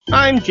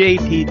I'm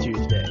JP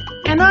Tuesday.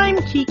 And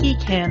I'm Kiki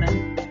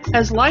Cannon.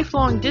 As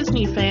lifelong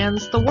Disney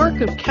fans, the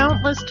work of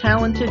countless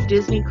talented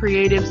Disney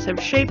creatives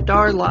have shaped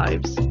our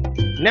lives.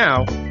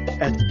 Now,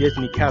 as the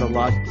Disney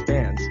catalog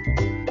expands,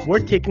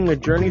 we're taking a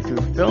journey through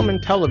film and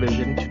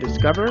television to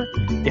discover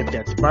if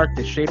that spark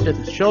that shaped us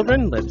as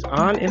children lives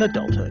on in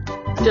adulthood.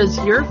 Does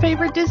your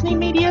favorite Disney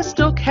media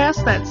still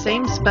cast that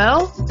same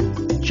spell?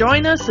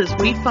 Join us as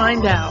we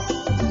find out.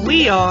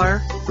 We are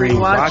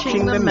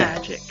Rewatching the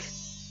Magic.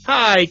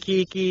 Hi,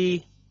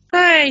 Kiki.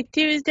 Hi,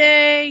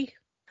 Tuesday.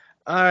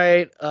 All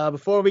right,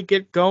 before we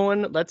get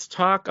going, let's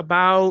talk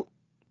about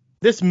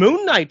this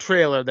Moon Knight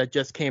trailer that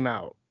just came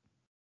out.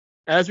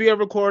 As we are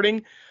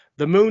recording,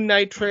 the Moon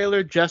Knight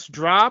trailer just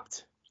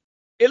dropped.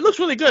 It looks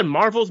really good.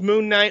 Marvel's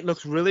Moon Knight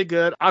looks really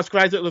good. Oscar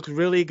Isaac looks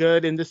really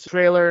good in this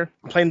trailer,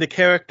 playing the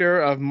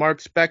character of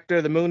Mark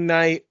Spector, the Moon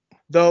Knight,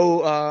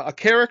 though a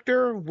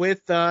character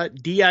with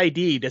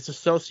DID,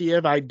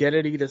 dissociative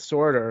identity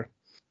disorder.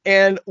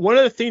 And one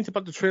of the things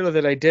about the trailer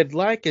that I did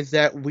like is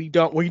that we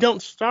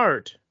don't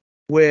start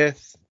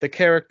with the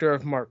character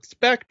of Mark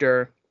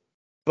Spector,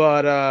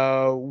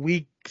 but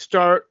we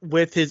start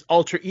with his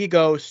alter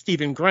ego,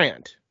 Stephen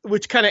Grant,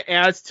 which kind of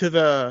adds to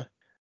the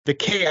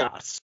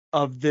chaos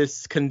of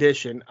this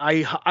condition.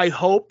 I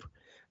hope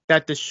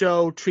that the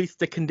show treats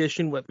the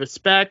condition with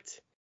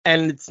respect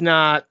and it's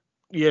not,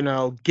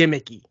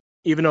 gimmicky,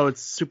 even though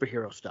it's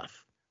superhero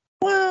stuff.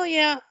 Well,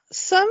 yeah,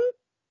 some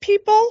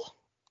people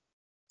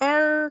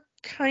are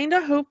kind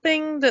of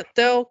hoping that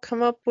they'll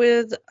come up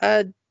with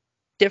a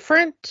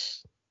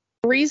different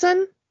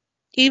reason,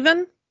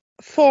 even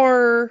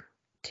for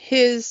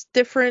his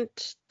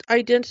different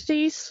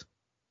identities,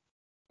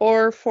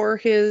 or for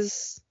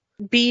his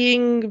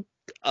being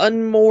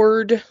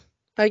unmoored,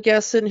 I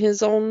guess, in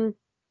his own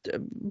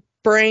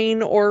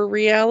brain or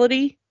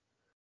reality.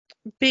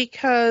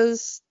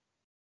 Because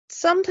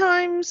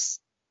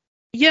sometimes,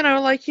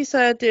 like you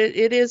said,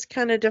 it is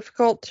kind of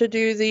difficult to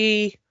do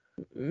the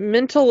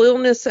mental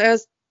illness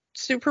as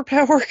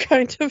superpower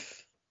kind of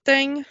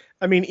thing.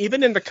 I mean,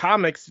 even in the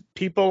comics,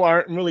 people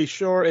aren't really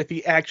sure if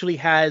he actually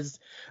has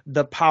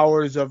the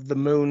powers of the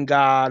moon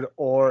god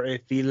or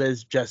if he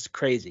is just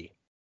crazy.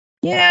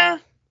 Yeah,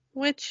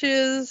 which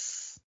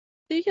is,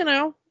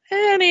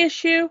 an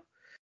issue.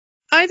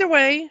 Either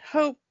way,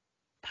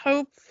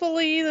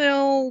 hopefully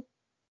they'll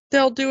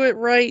do it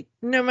right,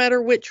 no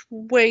matter which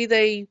way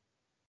they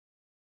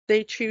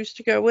choose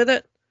to go with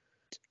it.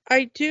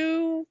 I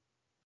do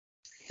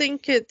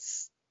think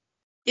it's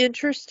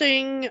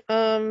interesting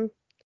to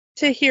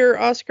hear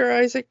Oscar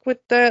Isaac with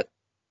that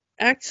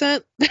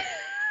accent.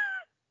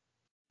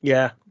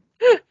 Yeah.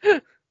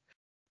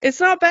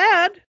 It's not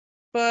bad,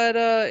 but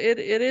it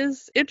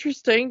is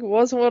interesting. It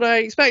wasn't what I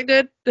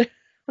expected.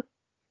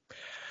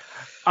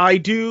 I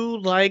do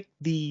like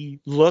the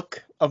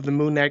look of the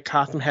Moon Knight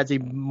costume. Has a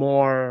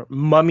more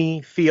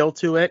mummy feel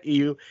to it.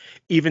 You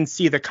even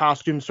see the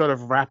costume sort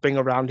of wrapping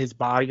around his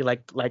body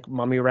like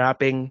mummy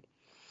wrapping.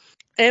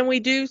 And we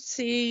do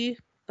see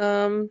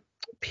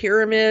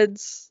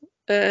pyramids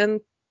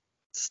and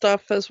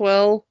stuff as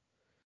well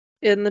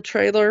in the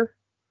trailer.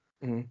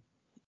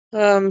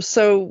 Mm-hmm.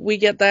 So we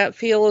get that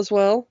feel as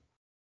well.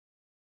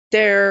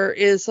 There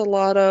is a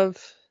lot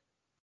of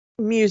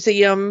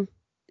museum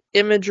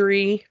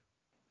imagery.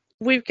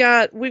 We've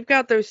got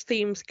those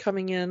themes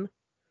coming in.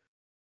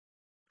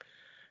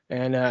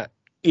 And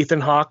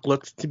Ethan Hawke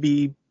looks to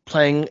be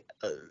playing.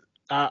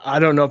 I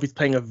don't know if he's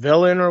playing a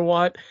villain or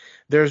what.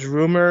 There's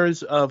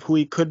rumors of who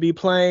he could be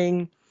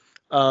playing.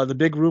 The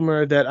big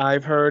rumor that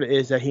I've heard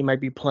is that he might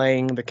be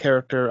playing the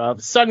character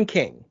of Sun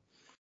King,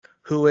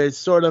 who is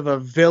sort of a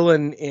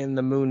villain in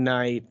the Moon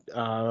Knight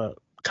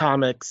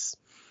comics.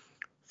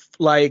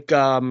 Like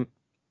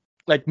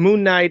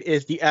Moon Knight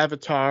is the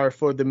avatar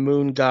for the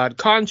moon god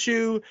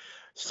Khonshu.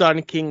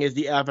 Sun King is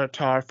the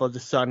avatar for the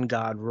sun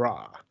god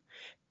Ra.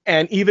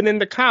 And even in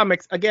the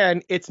comics,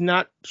 again, it's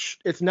not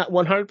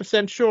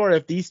 100% sure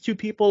if these two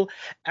people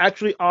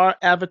actually are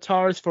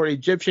avatars for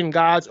Egyptian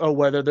gods or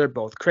whether they're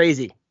both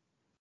crazy.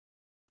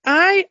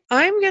 I'm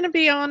going to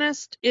be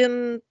honest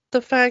in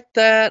the fact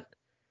that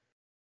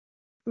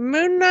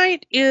Moon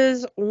Knight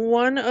is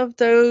one of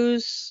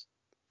those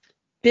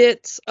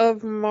bits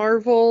of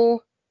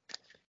Marvel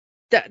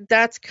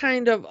that's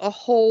kind of a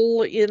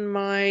hole in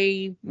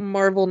my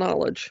Marvel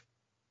knowledge.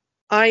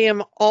 I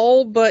am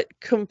all but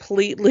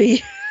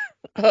completely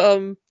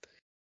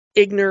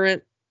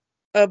ignorant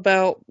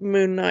about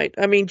Moon Knight.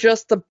 I mean,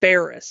 just the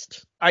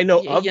barest. I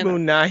know of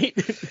Moon Knight.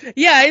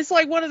 Yeah, it's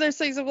like one of those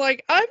things of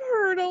like, I've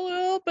heard a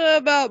little bit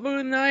about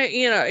Moon Knight.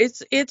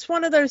 It's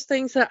one of those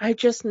things that I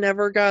just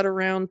never got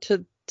around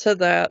to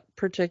that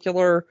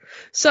particular.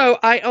 So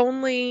I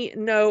only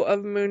know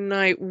of Moon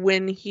Knight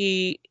when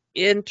he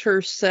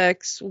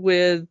intersects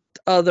with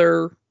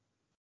other,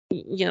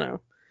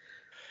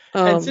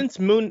 And since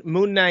Moon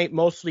Knight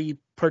mostly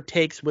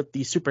partakes with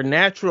the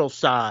supernatural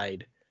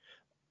side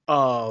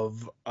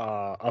of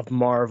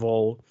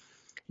Marvel,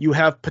 You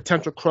have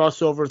potential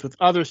crossovers with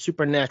other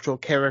supernatural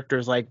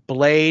characters like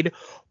Blade,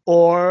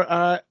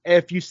 or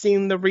if you've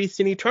seen the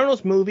recent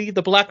Eternals movie,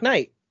 The Black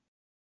Knight.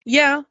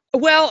 Yeah.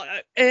 Well,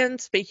 and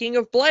speaking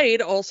of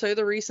Blade, also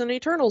the recent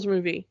Eternals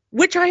movie,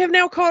 which I have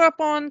now caught up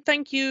on.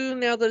 Thank you.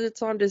 Now that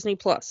it's on Disney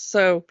Plus.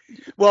 So.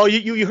 Well,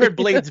 you heard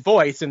Blade's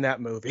voice in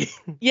that movie.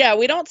 Yeah,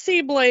 we don't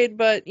see Blade,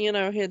 but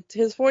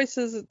his voice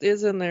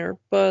is in there.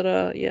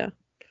 But yeah.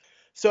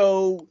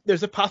 So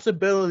there's a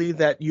possibility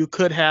that you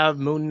could have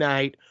Moon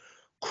Knight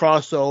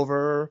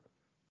crossover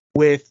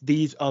with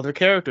these other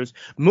characters.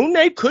 Moon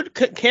Knight could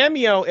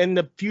cameo in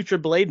the future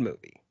Blade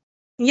movie.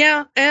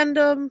 Yeah,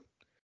 and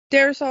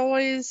there's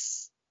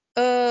always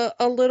a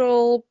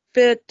little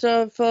bit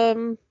of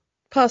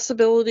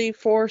possibility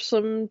for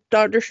some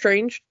Doctor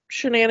Strange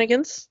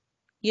shenanigans.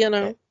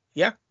 Yeah.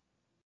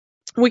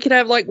 We could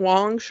have like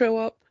Wong show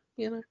up.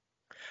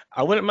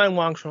 I wouldn't mind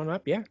Wong showing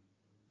up. Yeah.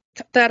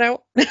 Cut that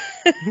out.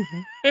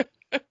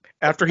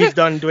 After he's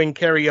done doing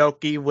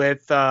karaoke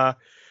with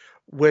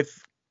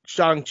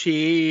Shang-Chi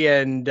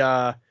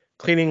and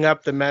cleaning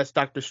up the mess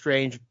Doctor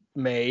Strange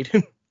made.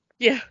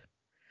 Yeah.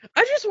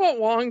 I just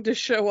want Wong to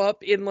show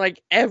up in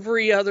like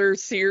every other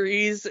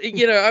series.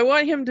 I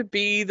want him to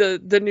be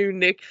the new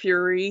Nick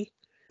Fury.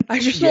 I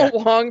just want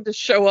Wong to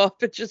show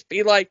up and just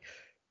be like,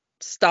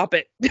 stop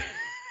it.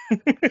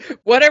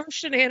 Whatever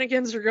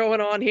shenanigans are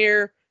going on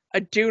here, I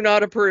do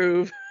not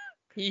approve.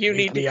 You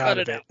need to cut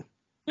it out.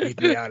 Leave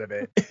me out of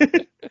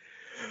it.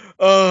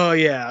 Oh,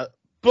 yeah.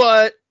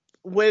 But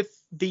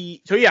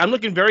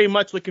I'm very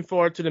much looking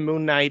forward to the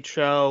Moon Knight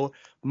show,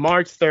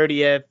 March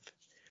 30th.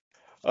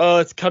 Oh,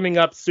 it's coming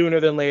up sooner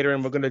than later,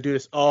 and we're going to do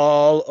this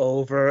all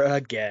over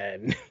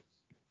again.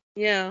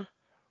 Yeah.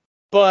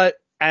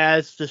 But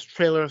as this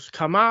trailer's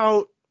come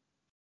out,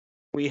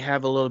 we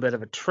have a little bit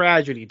of a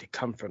tragedy to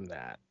come from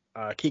that.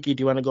 Kiki,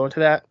 do you want to go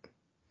into that?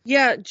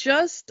 Yeah,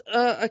 just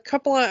a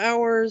couple of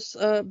hours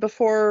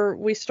before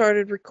we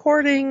started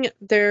recording,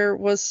 there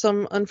was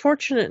some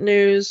unfortunate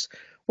news,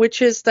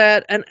 which is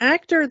that an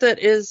actor that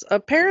is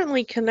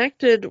apparently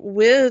connected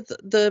with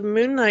the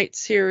Moon Knight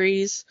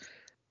series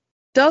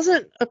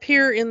doesn't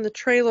appear in the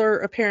trailer,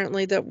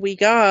 apparently, that we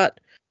got.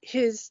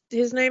 His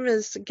name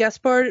is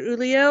Gaspard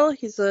Ulliel.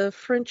 He's a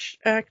French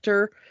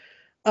actor.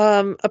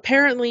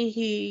 Apparently,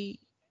 he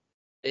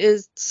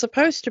is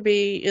supposed to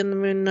be in the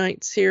Moon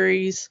Knight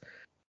series.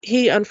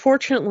 He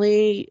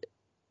unfortunately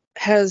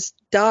has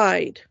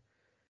died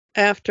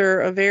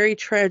after a very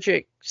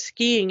tragic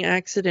skiing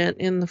accident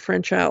in the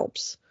French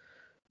Alps.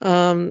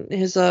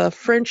 He's a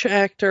French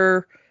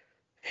actor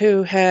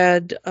who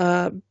had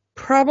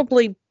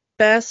probably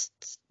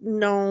best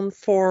known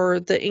for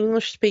the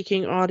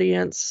English-speaking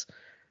audience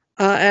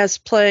as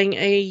playing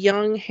a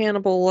young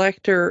Hannibal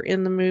Lecter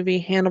in the movie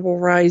Hannibal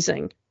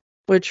Rising,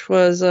 which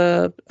was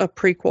a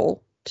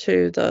prequel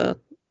to the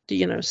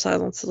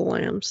Silence of the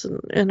Lambs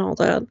and all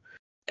that,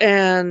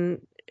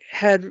 and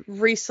had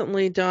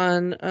recently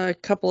done a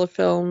couple of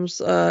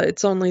films,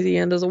 It's Only the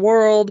End of the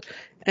World,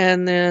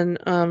 and then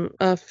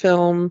a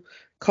film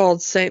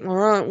called Saint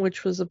Laurent,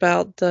 which was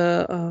about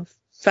the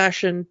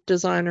fashion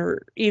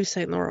designer Yves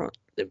Saint Laurent.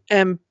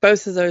 And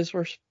both of those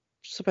were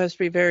supposed to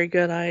be very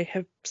good. I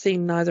have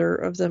seen neither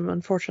of them,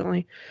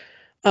 unfortunately.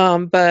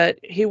 But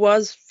he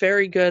was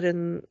very good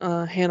in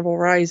Hannibal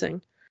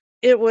Rising.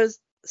 It was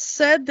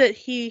said that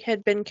he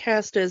had been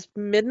cast as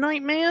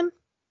Midnight Man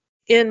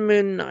in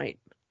Moon Knight.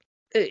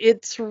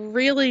 It's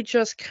really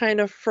just kind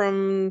of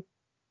from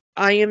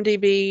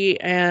IMDb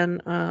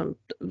and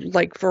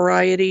like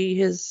Variety,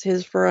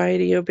 his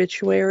Variety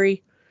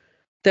obituary,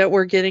 that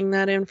we're getting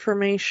that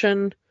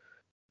information.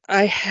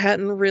 I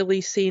hadn't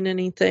really seen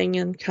anything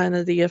in kind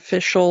of the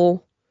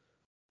official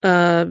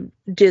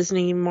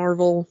Disney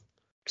Marvel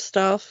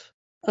stuff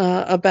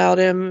about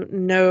him.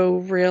 No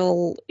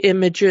real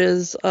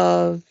images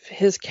of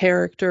his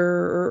character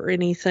or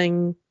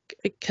anything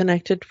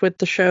connected with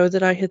the show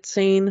that I had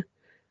seen.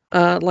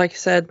 Like I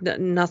said,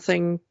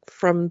 nothing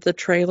from the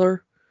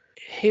trailer.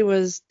 He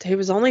was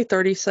only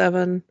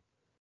 37,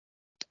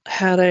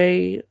 had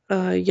a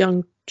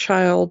young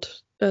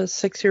child, a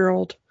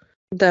 6-year-old,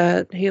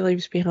 that he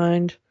leaves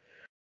behind.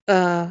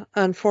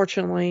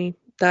 Unfortunately,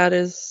 that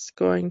is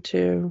going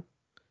to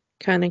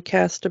kind of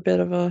cast a bit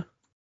of a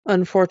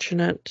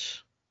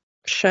unfortunate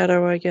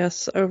shadow, I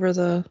guess, over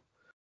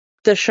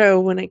the show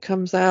when it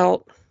comes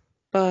out.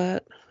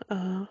 But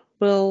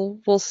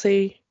we'll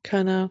see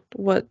kind of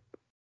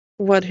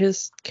what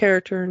his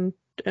character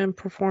and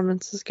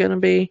performance is going to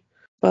be.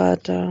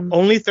 But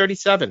only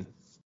 37.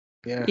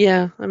 Yeah.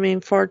 Yeah, I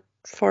mean, far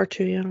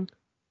too young.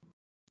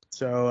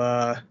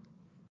 So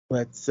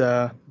let's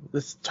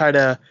try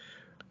to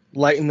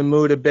lighten the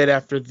mood a bit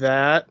after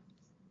that,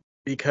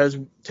 because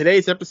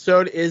today's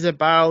episode is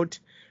about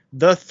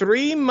The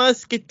Three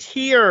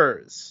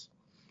Musketeers,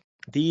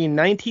 the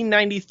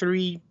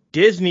 1993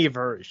 Disney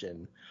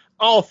version.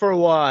 All for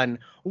one,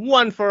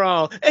 one for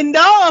all, and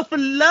all for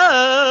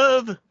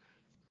love.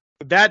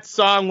 That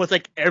song was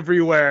like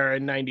everywhere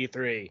in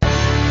 93.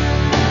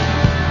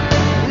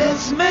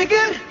 Let's make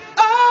it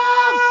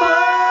all for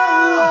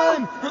love.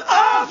 time,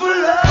 all for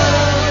love.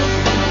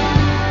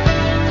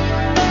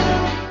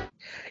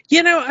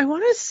 You know, I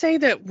want to say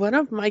that one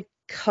of my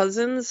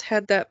cousins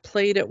had that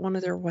played at one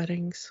of their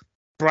weddings.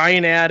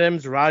 Bryan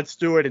Adams, Rod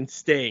Stewart, and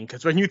Sting.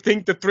 Because when you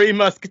think the Three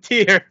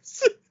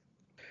Musketeers,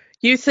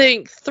 You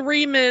think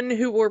three men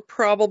who were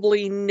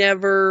probably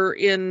never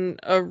in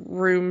a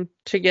room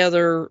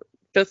together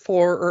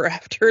before or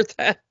after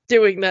that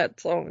doing that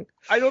song.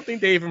 I don't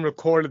think they even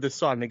recorded the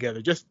song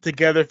together. Just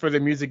together for the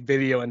music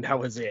video, and that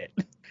was it.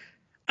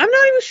 I'm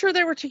not even sure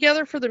they were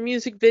together for the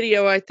music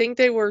video. I think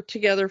they were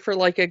together for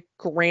like a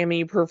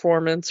Grammy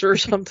performance or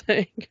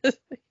something.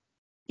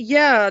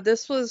 Yeah,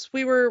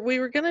 we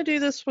were gonna do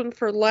this one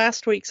for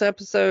last week's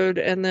episode,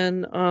 and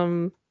then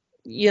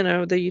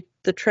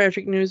the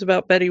tragic news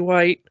about Betty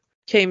White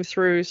came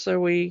through, so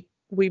we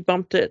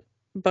bumped it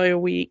by a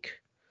week.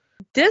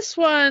 This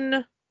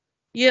one,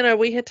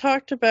 we had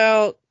talked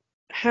about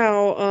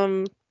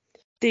how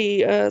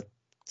the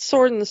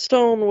Sword in the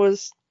Stone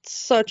was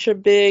such a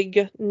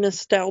big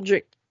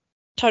nostalgic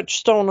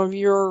touchstone of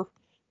your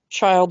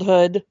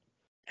childhood,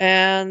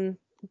 and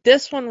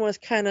this one was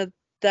kind of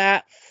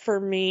that for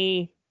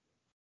me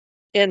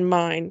in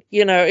mine.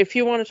 If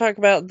you want to talk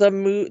about the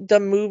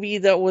movie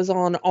that was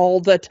on all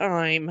the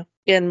time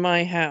in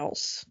my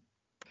house.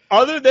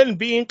 Other than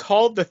being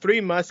called the Three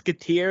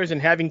Musketeers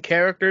and having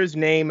characters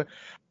named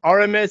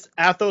Aramis,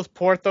 Athos,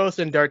 Porthos,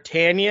 and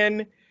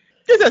D'Artagnan,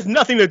 this has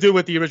nothing to do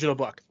with the original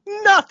book.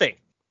 Nothing.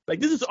 Like,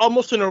 this is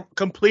almost a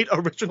complete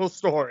original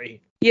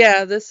story.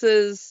 Yeah, this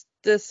is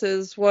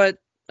what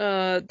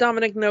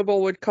Dominic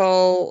Noble would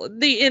call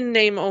the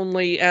in-name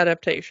only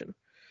adaptation.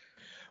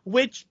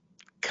 Which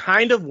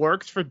kind of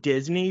works for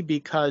Disney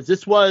because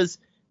this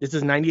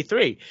is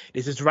 93.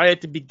 This is right at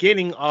the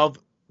beginning of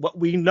what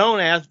we know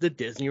as the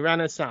Disney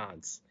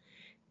Renaissance.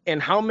 And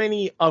how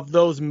many of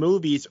those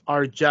movies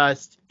are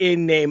just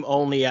in-name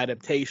only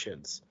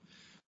adaptations?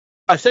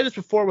 I've said this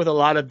before with a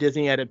lot of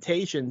Disney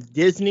adaptations.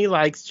 Disney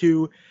likes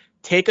to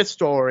take a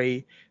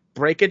story,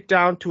 break it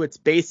down to its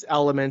base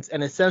elements,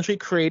 and essentially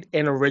create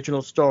an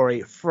original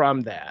story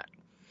from that.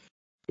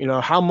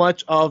 How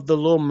much of The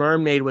Little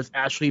Mermaid was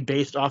actually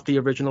based off the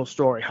original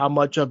story? How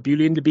much of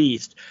Beauty and the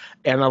Beast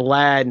and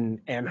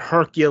Aladdin and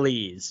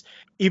Hercules?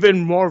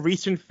 Even more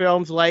recent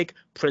films like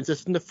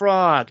Princess and the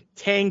Frog,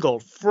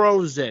 Tangled,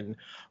 Frozen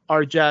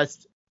are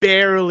just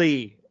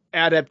barely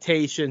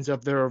adaptations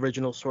of their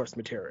original source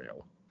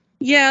material.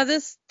 Yeah,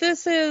 this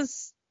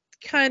is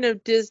kind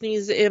of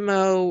Disney's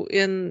MO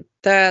in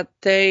that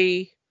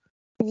they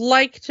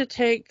like to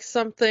take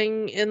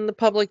something in the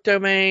public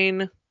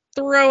domain,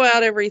 throw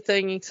out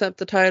everything except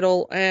the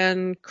title,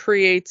 and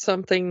create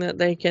something that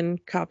they can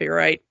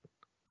copyright.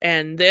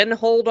 And then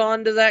hold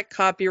on to that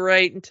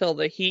copyright until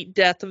the heat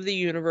death of the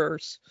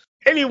universe.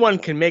 Anyone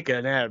can make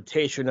an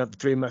adaptation of the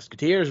Three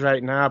Musketeers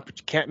right now, but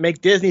you can't make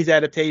Disney's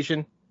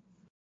adaptation.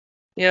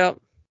 Yep.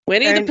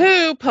 Winnie the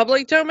Pooh,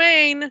 public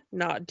domain,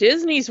 not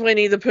Disney's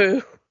Winnie the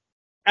Pooh.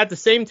 At the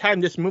same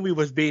time this movie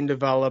was being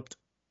developed,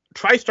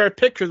 TriStar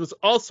Pictures was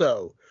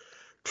also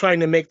trying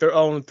to make their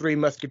own Three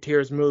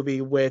Musketeers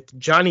movie with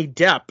Johnny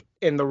Depp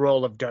in the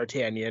role of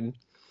D'Artagnan.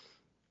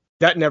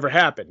 That never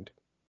happened.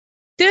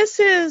 This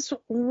is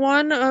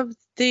one of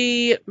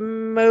the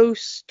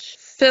most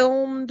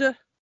filmed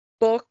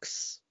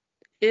books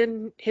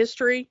in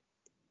history.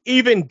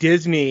 Even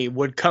Disney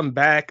would come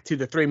back to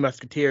the Three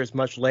Musketeers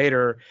much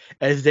later,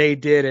 as they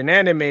did an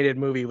animated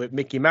movie with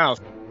Mickey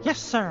Mouse. Yes,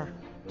 sir.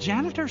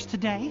 Janitors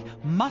today,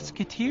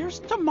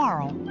 musketeers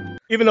tomorrow.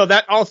 Even though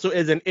that also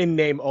is an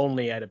in-name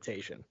only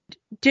adaptation.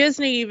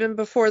 Disney, even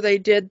before they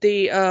did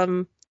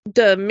the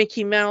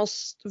Mickey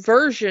Mouse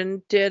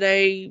version, did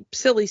a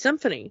Silly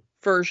Symphony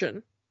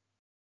version.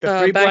 The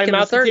Three Blind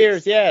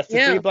Musketeers, yes,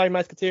 the Three Blind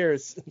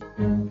Musketeers.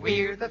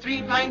 We're the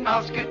Three Blind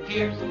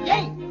Musketeers,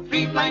 yay!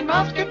 Three Blind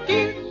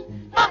Musketeers,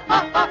 ha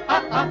ha ha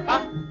ha ha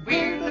ha!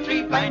 We're the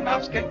Three Blind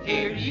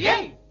Musketeers,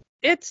 yay!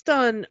 It's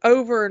done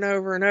over and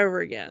over and over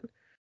again.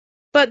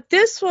 But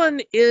this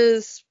one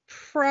is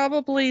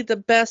probably the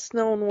best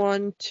known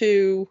one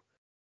to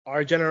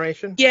our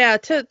generation? Yeah,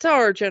 to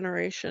our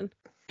generation.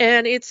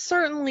 And it's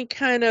certainly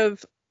kind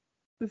of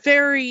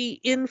very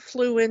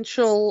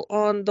influential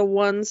on the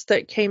ones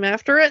that came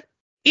after it.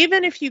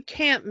 Even if you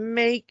can't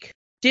make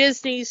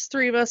Disney's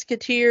Three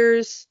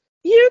Musketeers,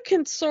 you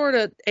can sort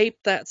of ape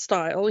that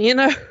style,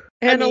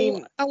 And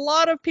a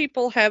lot of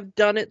people have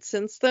done it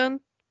since then.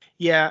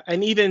 Yeah,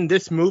 and even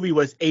this movie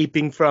was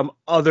aping from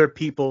other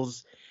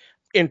people's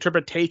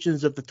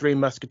interpretations of the Three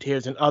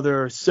Musketeers and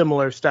other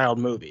similar styled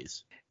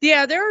movies.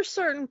 Yeah, there are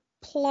certain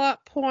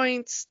plot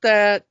points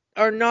that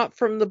are not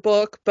from the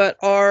book, but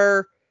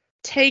are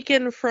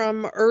taken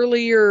from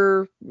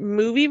earlier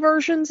movie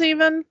versions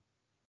even,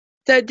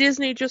 that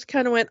Disney just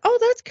kind of went, oh,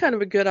 that's kind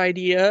of a good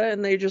idea,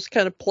 and they just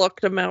kind of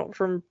plucked them out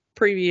from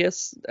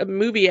previous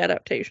movie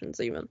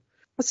adaptations even.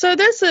 So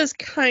this is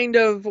kind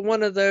of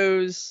one of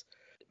those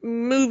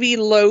movie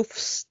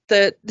loafs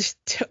that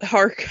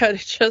are kind of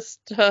just,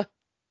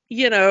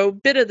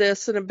 bit of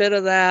this and a bit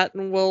of that,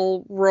 and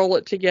we'll roll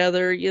it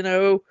together,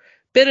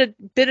 bit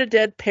of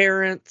dead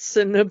parents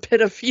and a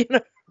bit of,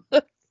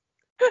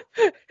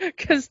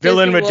 because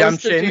Villain Disney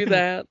loves to redemption. do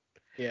that.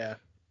 Yeah.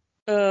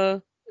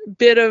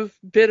 Bit of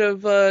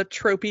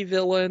tropey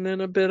villain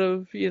and a bit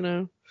of,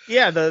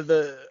 Yeah,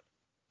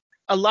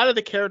 a lot of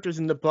the characters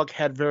in the book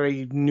had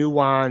very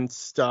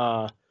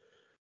nuanced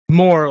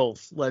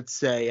morals, let's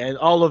say, and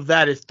all of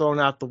that is thrown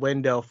out the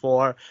window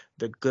for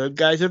the good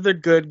guys are the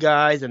good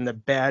guys and the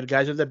bad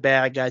guys are the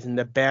bad guys, and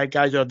the bad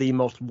guys are the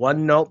most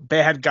one-note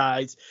bad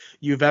guys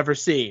you've ever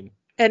seen.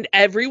 And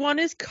everyone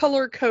is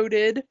color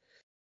coded,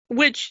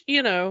 which,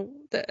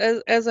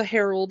 as a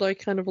herald, I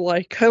kind of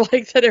like. I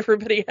like that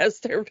everybody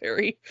has their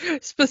very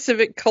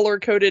specific color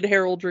coded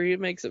heraldry. It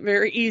makes it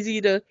very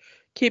easy to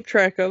keep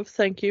track of.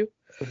 Thank you.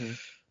 Mm-hmm.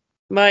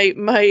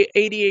 My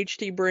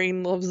ADHD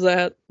brain loves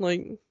that.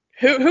 Like,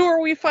 who are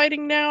we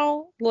fighting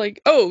now?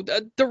 Like, oh,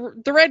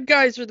 the red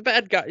guys are the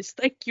bad guys.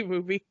 Thank you,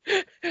 movie.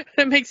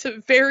 It makes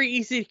it very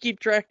easy to keep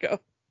track of.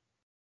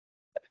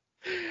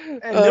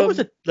 And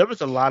there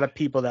was a lot of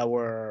people that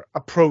were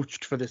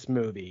approached for this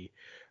movie.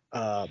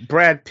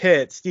 Brad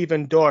Pitt,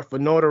 Stephen Dorff,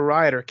 Winona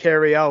Ryder,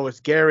 Carrie Ellis,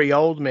 Gary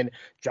Oldman,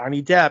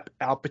 Johnny Depp,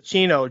 Al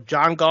Pacino,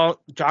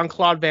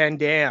 Jean-Claude Van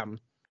Damme.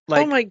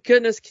 Oh my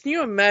goodness, can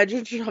you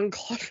imagine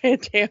Jean-Claude Van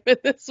Damme in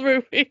this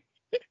movie?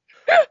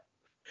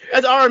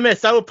 As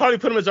Aramis, I would probably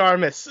put him as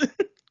Aramis.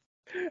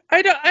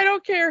 I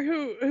don't care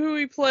who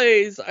he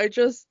plays. I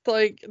just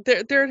like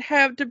there would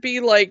have to be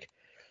like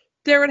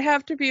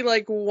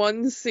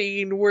one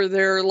scene where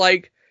there are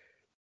like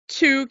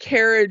two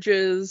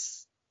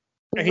carriages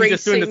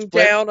racing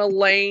down a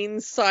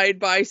lane side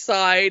by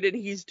side, and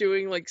he's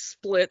doing like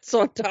splits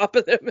on top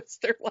of them as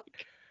they're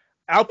like.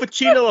 Al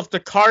Pacino of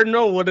the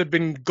Cardinal would have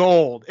been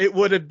gold. It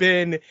would have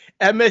been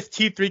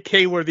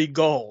MST3K worthy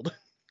gold.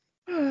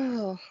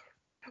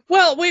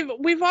 Well,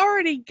 we've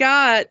already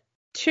got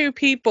two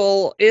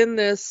people in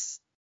this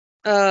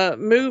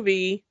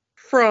movie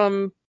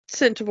from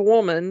Scent of a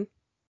Woman,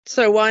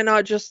 so why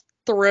not just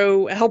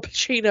throw Al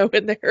Pacino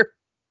in there?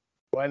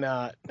 Why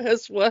not?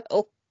 As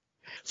well.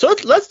 So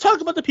let's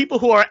talk about the people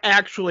who are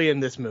actually in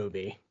this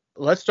movie.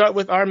 Let's start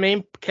with our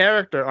main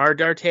character, our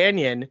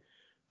D'Artagnan,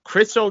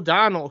 Chris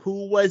O'Donnell,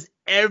 who was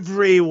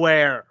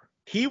everywhere.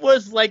 He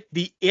was like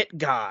the it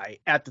guy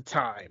at the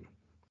time.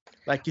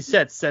 Like you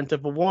said, Scent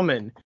of a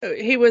Woman.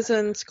 He was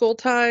in School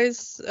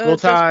Ties,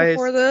 just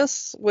before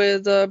this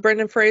with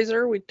Brendan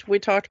Fraser. We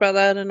talked about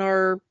that in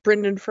our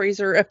Brendan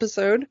Fraser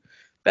episode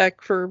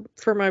back for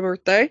my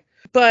birthday.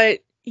 But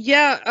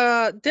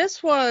yeah,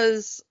 this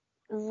was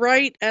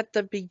right at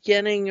the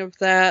beginning of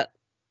that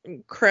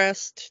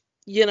crest.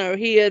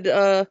 He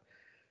had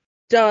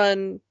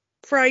done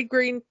Fried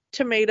Green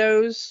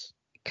Tomatoes,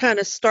 kind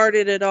of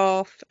started it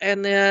off,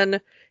 and then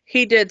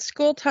he did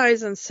School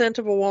Ties and Scent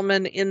of a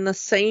Woman in the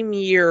same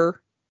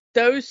year.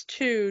 Those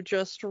two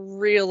just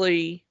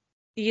really,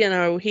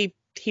 he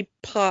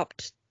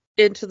popped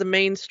into the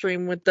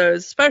mainstream with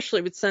those,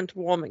 especially with Scent of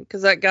a Woman,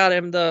 because that got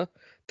him the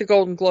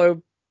Golden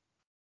Globe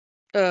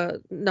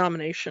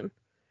nomination.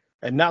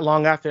 And not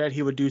long after that,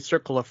 he would do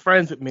Circle of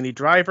Friends with Minnie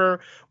Driver,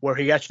 where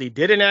he actually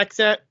did an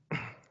accent.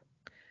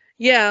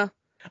 Yeah.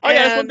 Oh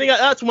yeah,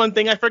 that's one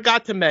thing I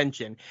forgot to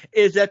mention,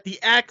 is that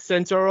the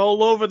accents are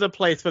all over the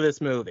place for this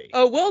movie.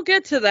 Oh, we'll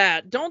get to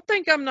that. Don't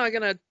think I'm not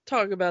going to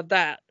talk about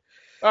that.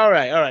 All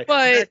right.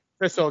 But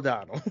Chris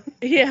O'Donnell.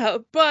 Yeah,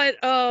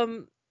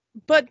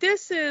 but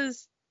this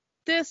is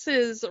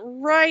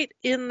right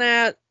in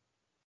that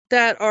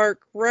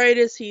arc, right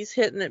as he's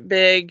hitting it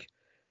big.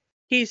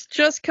 He's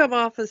just come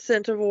off of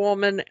Scent of a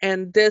Woman,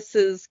 and this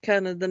is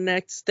kind of the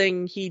next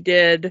thing he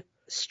did.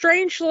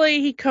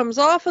 Strangely, he comes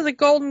off of the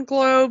Golden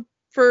Globe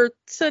for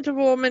Scent of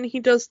a Woman.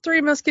 He does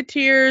Three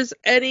Musketeers,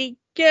 and he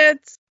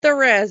gets the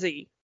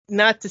Razzie.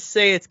 Not to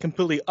say it's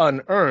completely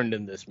unearned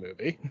in this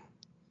movie.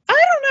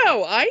 I don't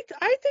know. I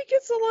think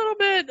it's a little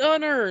bit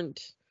unearned.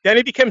 Then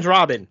he becomes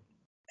Robin.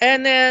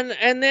 And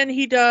then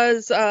he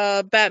does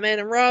Batman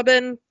and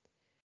Robin,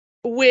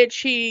 which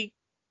he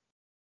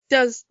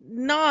does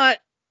not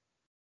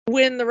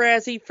win the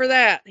Razzie for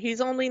that. He's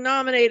only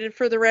nominated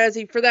for the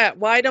Razzie for that.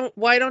 Why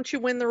don't you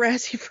win the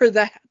Razzie for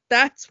that?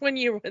 That's when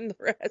you win the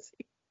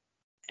Razzie.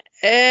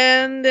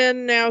 And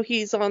then now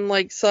he's on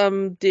like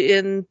some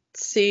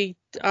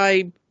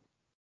LMNOP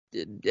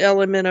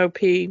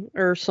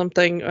or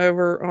something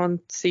over on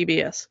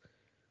CBS.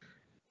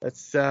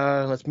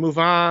 Let's move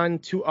on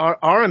to our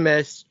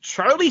Aramis,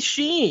 Charlie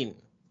Sheen.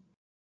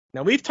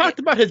 Now we've talked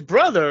about his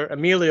brother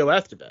Emilio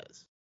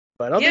Estevez,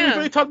 but I don't think we've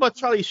really talked about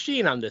Charlie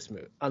Sheen on this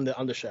on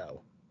the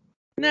show.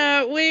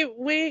 No,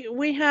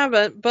 we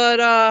haven't,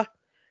 but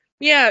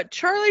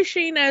Charlie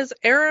Sheen as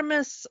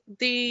Aramis,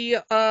 the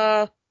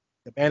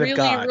man of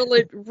God.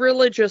 really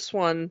religious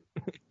one.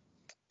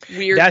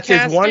 Weird. That's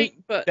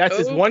casting,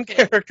 his one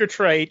character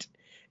trait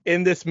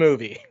in this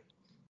movie.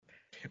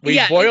 We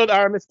boiled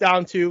Aramis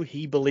down to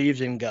he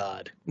believes in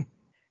God.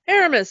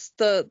 Aramis,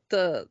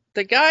 the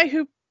guy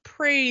who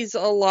prays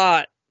a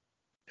lot.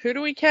 Who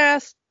do we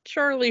cast?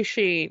 Charlie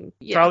Sheen.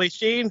 Yeah. Charlie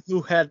Sheen,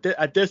 who had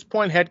at this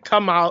point had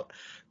come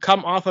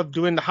off of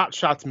doing the Hot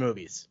Shots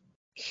movies.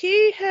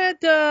 he had,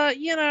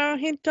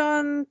 he'd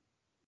done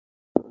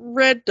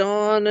Red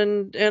Dawn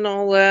and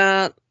all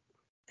that.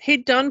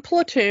 He'd done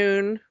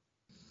Platoon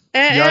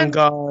Young and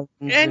Guns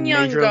and and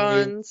Young Major League.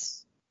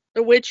 Guns,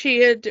 which he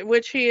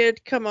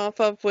had come off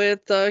of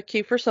with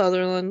Kiefer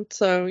Sutherland.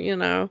 So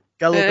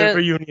Got a little bit of and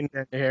reunion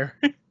in there.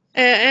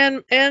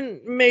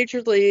 and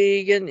Major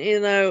League,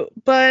 and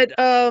but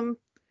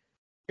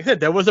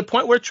There was a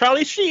point where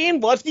Charlie Sheen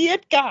was the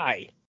it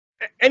guy.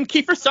 And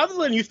Kiefer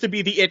Sutherland used to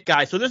be the it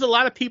guy. So there's a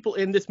lot of people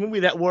in this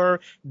movie that were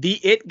the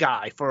it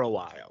guy for a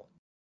while.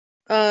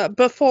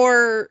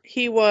 before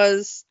he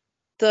was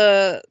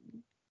the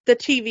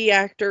TV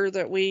actor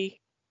that we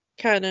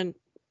kind of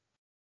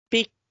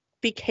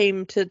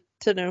became to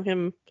know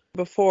him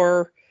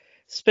before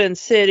Spin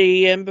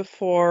City and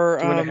before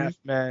 2.5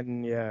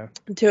 Men, yeah.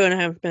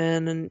 2.5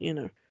 Men,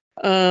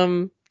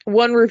 and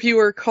one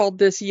reviewer called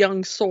this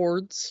Young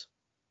Swords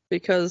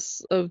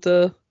because of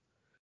the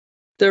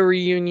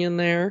reunion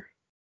there.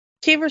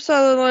 Kiefer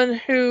Sutherland,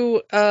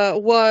 who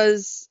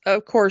was,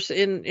 of course,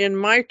 in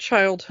my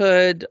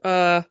childhood,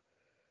 the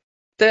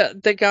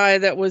guy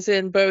that was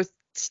in both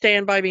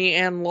Stand By Me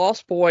and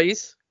Lost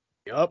Boys.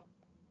 Yup.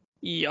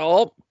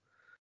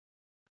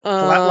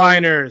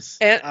 Flatliners.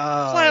 And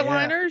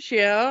Flatliners,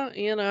 yeah.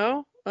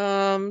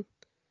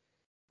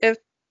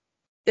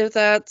 If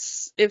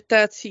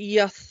that's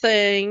your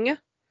thing.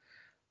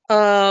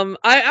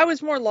 I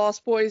was more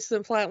Lost Boys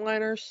than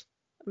Flatliners.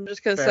 I'm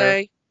just gonna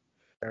say.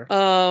 Fair.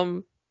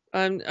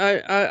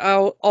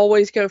 I'll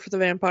always go for the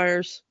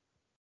vampires,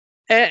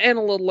 and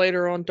a little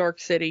later on Dark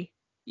City.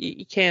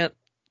 You can't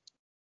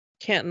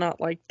not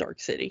like Dark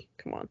City.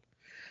 Come on.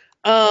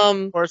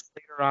 Of course,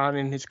 later on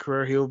in his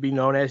career, he will be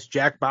known as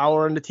Jack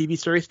Bauer in the TV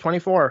series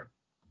 24.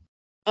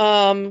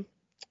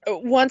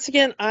 Once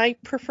again, I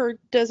prefer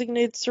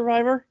Designated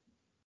Survivor.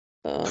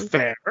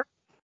 Fair.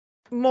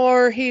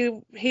 More,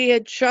 he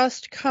had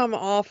just come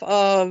off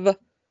of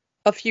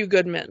A Few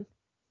Good Men.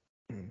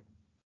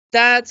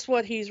 That's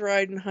what he's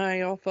riding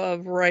high off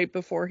of right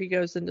before he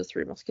goes into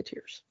Three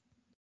Musketeers.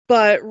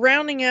 But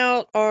rounding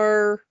out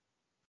our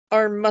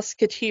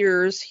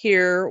Musketeers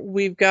here,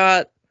 we've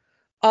got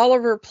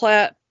Oliver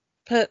Platt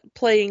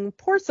playing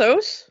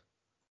Porthos,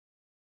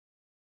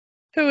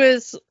 who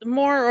is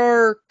more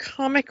our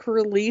comic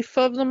relief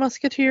of the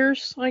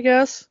Musketeers, I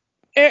guess.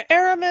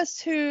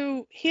 Aramis,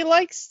 who he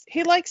likes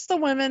the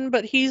women,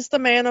 but he's the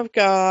man of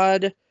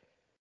God.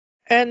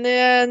 And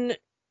then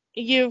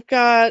you've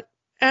got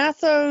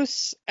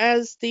Athos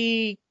as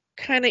the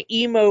kind of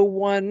emo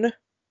one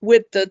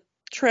with the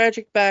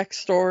tragic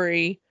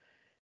backstory.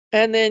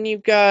 And then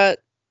you've got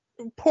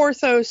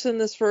Porthos in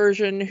this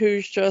version,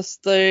 who's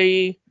just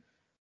I'm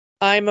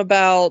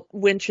about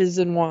winches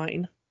and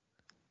wine.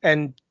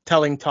 And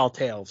telling tall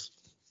tales.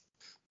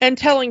 And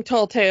telling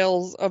tall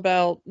tales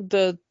about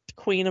the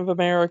Queen of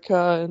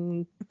America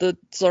and the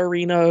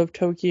Tsarina of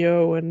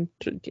Tokyo and,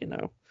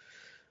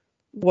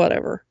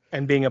 whatever.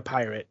 And being a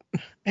pirate.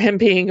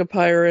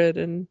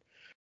 And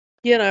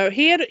he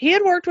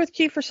had worked with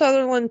Kiefer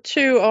Sutherland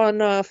too on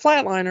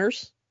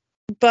Flatliners,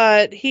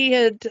 but he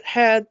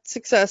had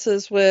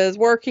successes with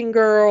Working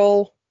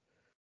Girl,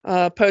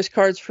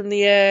 Postcards from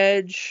the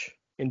Edge,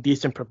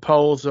 Indecent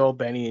Proposal,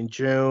 Benny and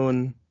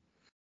June.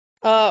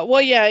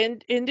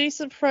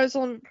 Indecent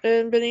Proposal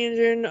and Benny and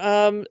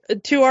June.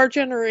 To our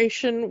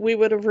generation, we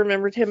would have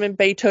remembered him in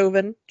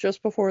Beethoven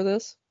just before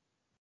this.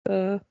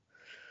 And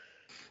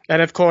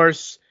of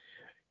course,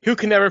 who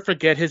can never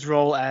forget his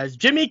role as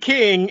Jimmy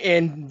King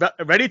in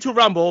Ready to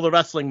Rumble, the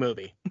wrestling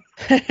movie?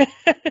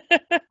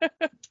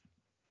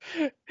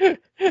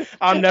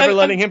 I'm never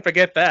letting him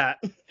forget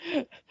that.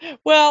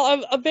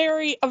 Well, a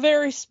very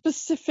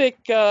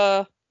specific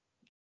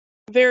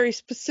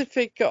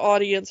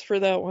audience for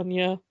that one,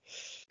 yeah.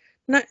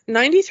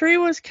 93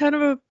 was kind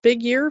of a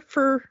big year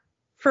for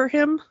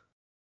him,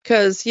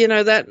 because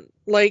that,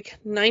 like,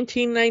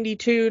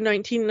 1992,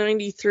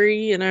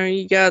 1993,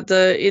 you got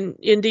the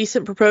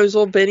Indecent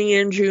Proposal, Benny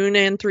and June,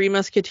 and Three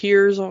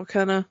Musketeers all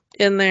kind of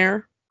in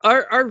there.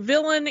 Our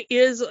villain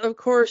is, of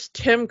course,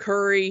 Tim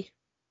Curry.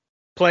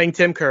 Playing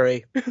Tim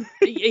Curry.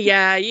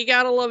 Yeah, you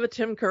gotta love a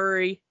Tim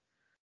Curry.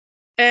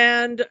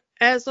 And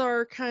as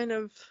our kind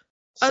of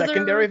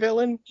secondary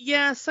villain?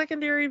 Yeah,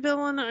 secondary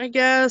villain, I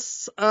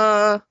guess.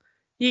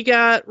 You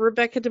got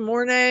Rebecca De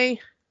Mornay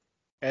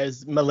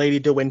as Milady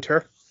de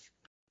Winter.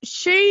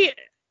 She,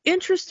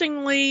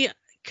 interestingly,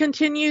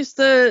 continues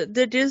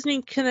the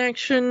Disney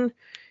connection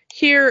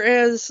here,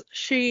 as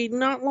she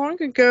not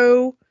long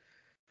ago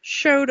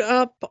showed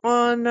up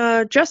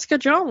on Jessica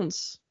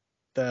Jones,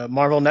 the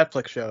Marvel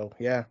Netflix show.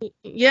 Yeah.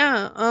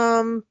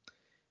 Yeah.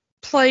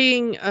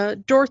 Playing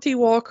Dorothy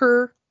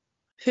Walker,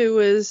 who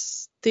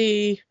is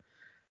the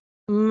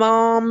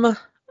mom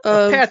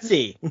of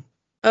Patsy.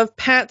 Of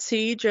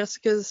Patsy,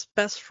 Jessica's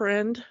best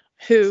friend,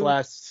 who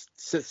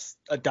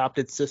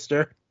adopted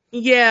sister.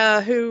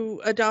 Yeah,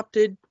 who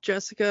adopted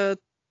Jessica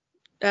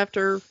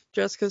after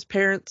Jessica's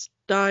parents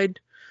died.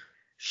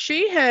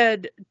 She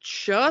had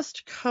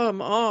just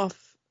come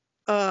off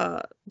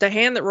The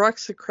Hand That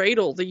Rocks the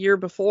Cradle the year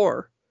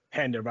before.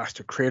 And the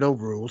Master Credo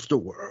rules the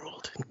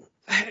world.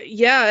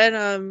 Yeah,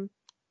 and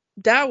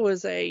that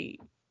was a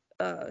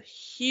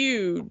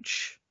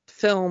huge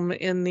film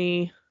in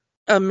the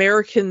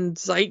American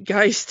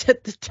zeitgeist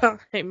at the time.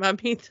 I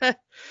mean,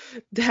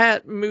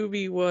 that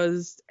movie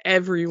was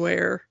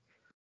everywhere.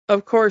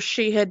 Of course,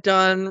 she had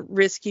done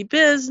Risky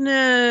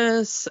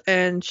Business,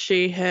 and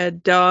she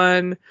had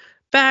done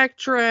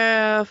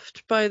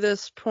Backdraft by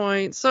this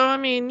point. So, I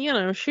mean,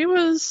 she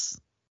was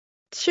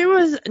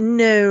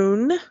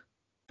known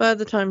by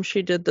the time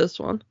she did this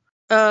one.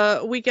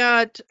 We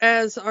got,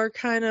 as our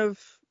kind of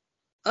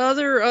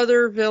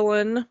other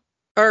villain,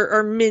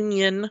 or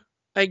minion,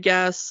 I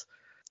guess,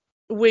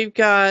 we've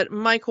got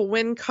Michael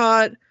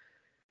Wincott,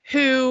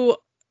 who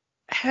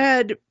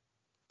had,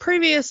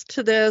 previous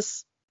to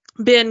this,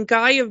 been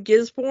Guy of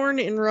Gisborne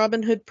in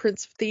Robin Hood,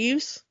 Prince of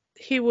Thieves.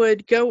 He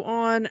would go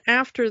on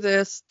after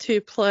this to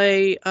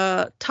play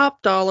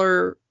Top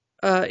Dollar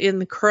in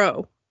The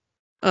Crow.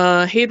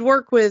 He'd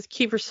work with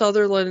Kiefer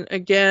Sutherland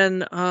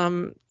again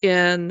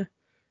in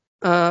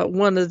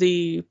one of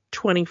the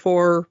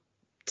 24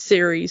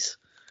 series.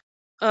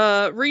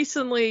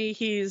 Recently,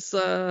 he's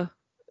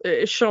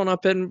shown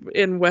up in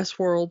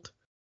Westworld,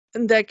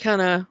 and that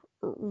kind of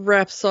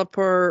wraps up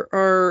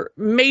our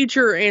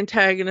major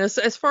antagonists.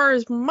 As far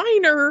as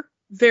minor,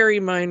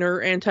 very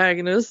minor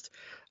antagonist,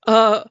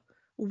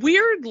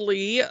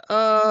 weirdly,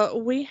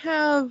 we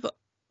have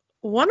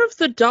one of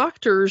the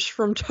doctors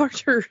from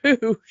Doctor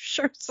Who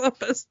shows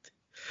up as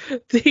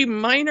the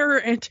minor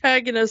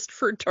antagonist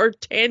for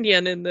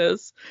D'Artagnan in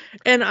this,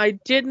 and I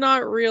did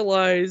not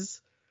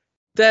realize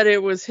that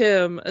it was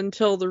him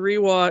until the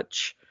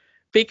rewatch,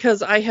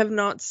 because I have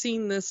not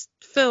seen this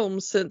film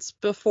since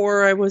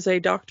before I was a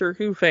Doctor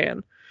Who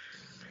fan.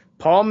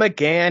 Paul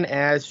McGann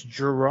as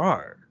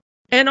Gerard.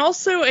 And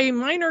also a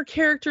minor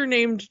character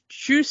named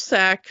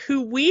Jusac,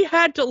 who we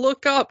had to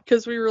look up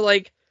because we were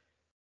like,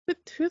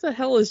 who the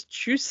hell is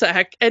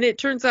Jusac? And it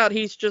turns out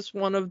he's just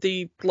one of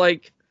the,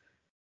 like,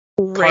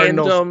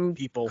 random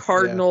people,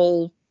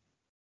 cardinal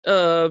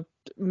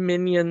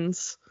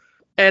minions.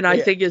 And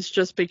I think it's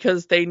just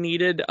because they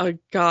needed a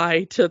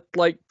guy to,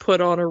 like,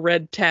 put on a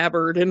red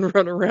tabard and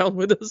run around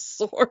with a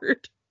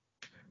sword.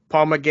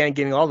 Paul McGann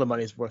getting all the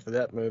money's worth of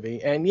that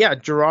movie. And yeah,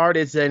 Gerard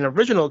is an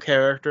original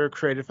character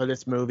created for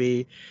this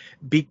movie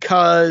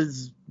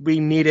because we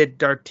needed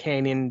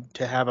D'Artagnan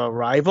to have a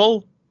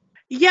rival.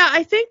 Yeah,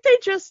 I think they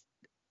just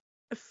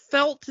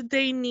felt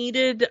they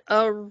needed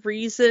a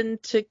reason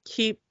to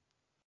keep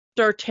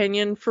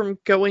D'Artagnan from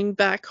going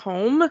back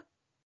home.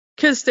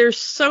 Because there's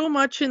so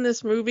much in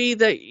this movie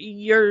that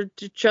you're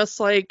just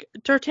like,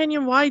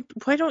 D'Artagnan, why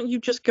don't you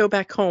just go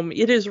back home?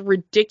 It is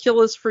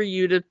ridiculous for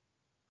you to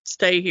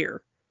stay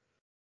here.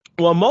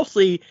 Well,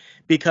 mostly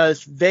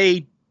because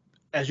they,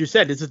 as you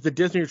said, this is the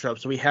Disney trope,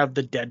 so we have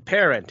the dead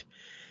parent.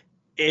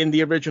 In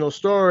the original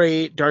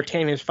story,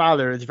 D'Artagnan's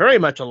father is very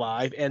much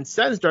alive and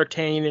sends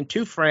D'Artagnan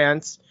to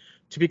France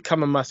to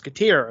become a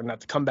musketeer, and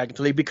not to come back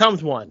until he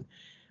becomes one.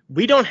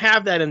 We don't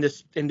have that in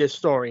this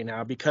story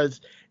now because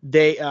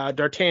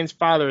D'Artagnan's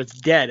father is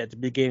dead at the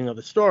beginning of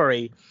the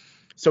story,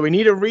 so we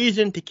need a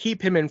reason to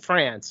keep him in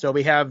France. So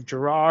we have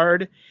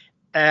Gerard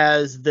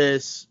as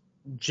this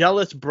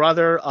jealous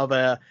brother of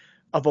a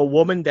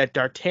woman that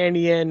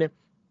D'Artagnan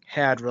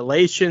had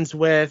relations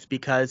with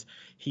because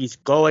he's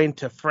going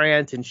to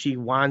France and she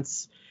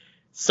wants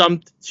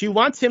him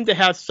to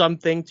have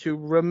something to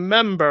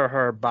remember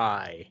her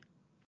by.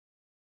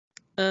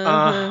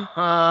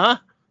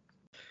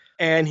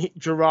 And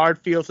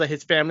Gerard feels that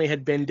his family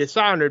had been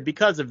dishonored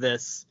because of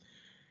this.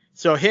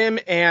 So him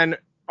and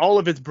all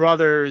of his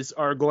brothers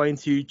are going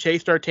to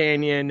chase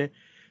D'Artagnan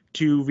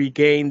to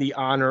regain the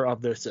honor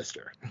of their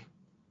sister.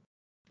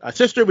 A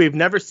sister we've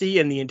never seen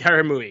in the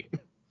entire movie.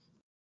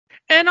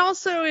 And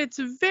also, it's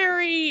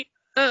very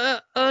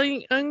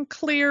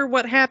unclear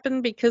what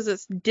happened because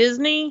it's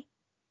Disney.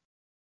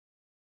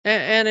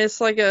 And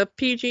it's like a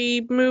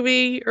PG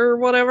movie or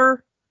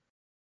whatever.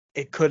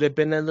 It could have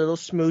been a little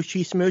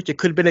smoochy smooch. It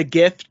could have been a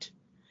gift.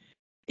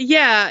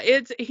 Yeah,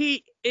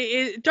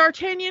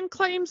 D'Artagnan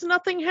claims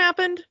nothing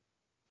happened.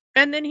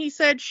 And then he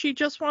said she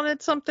just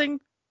wanted something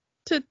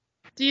to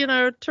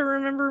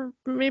remember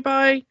me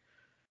by.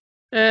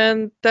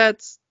 And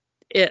that's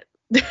it.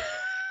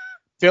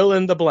 Fill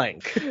in the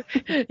blank.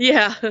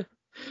 Yeah.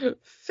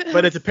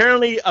 But it's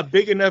apparently a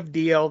big enough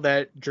deal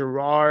that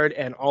Gerard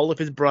and all of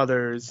his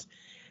brothers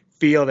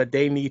feel that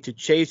they need to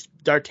chase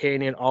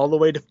D'Artagnan all the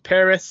way to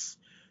Paris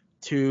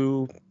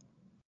to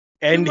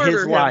end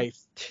his life.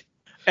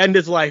 End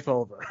his life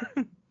over.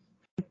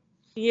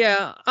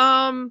 Yeah.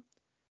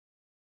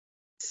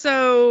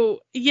 So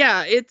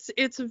yeah,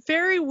 it's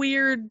very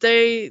weird.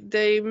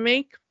 They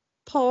make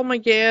Paul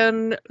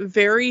McGann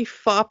very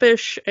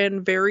foppish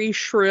and very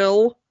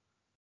shrill.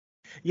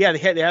 Yeah,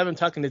 they have him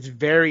talking this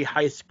very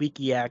high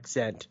squeaky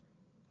accent.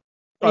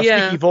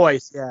 Squeaky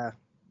voice, yeah.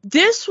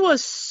 This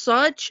was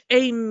such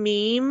a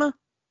meme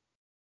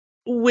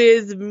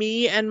with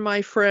me and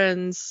my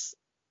friends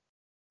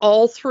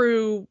all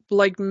through,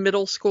 like,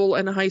 middle school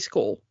and high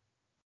school.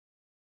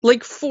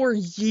 like for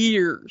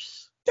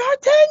years.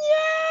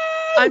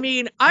 D'Artagnan! I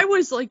mean, I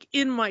was like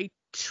in my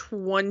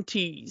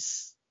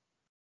 20s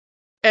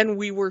and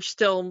we were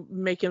still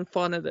making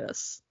fun of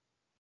this.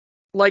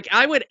 Like,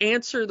 I would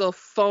answer the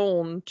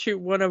phone to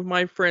one of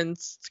my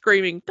friends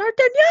screaming,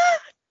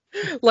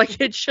 D'Artagnan!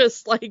 Like, it's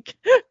just like,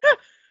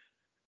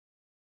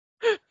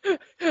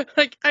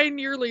 like, I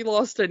nearly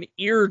lost an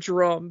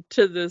eardrum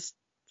to this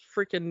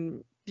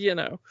freaking,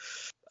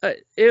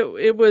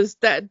 it was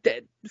that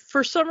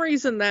for some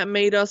reason that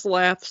made us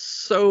laugh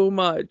so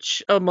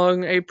much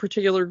among a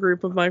particular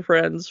group of my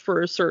friends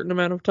for a certain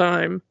amount of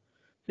time.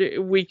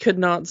 We could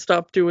not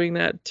stop doing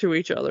that to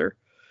each other.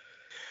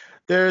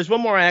 There's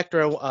one more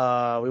actor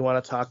we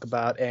want to talk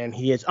about, and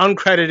he is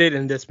uncredited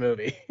in this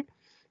movie.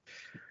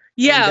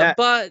 Yeah,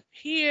 but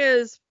he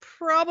is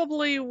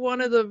probably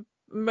one of the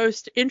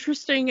most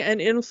interesting and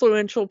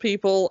influential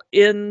people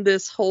in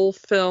this whole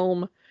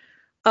film.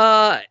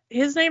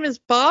 His name is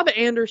Bob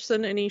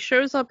Anderson, and he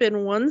shows up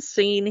in one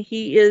scene.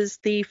 He is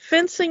the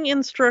fencing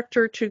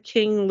instructor to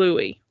King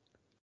Louis.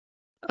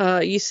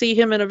 You see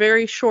him in a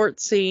very short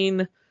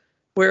scene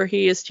where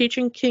he is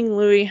teaching King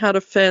Louis how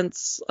to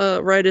fence,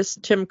 right as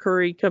Tim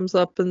Curry comes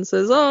up and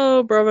says,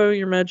 "Oh, bravo,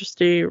 your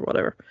majesty," or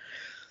whatever.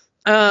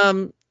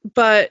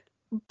 But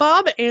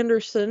Bob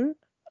Anderson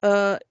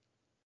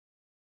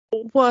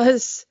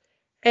was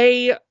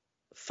a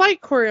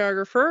fight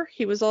choreographer.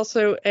 He was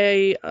also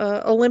a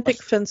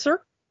Olympic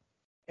fencer.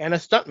 And a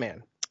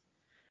stuntman.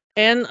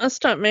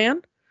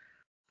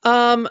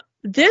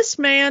 This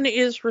man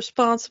is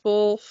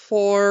responsible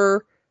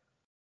for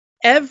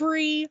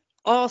every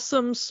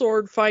awesome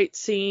sword fight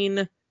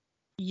scene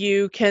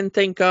you can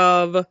think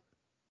of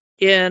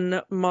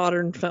in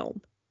modern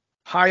film.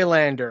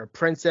 Highlander,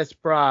 Princess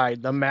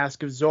Bride, The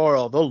Mask of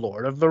Zorro, The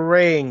Lord of the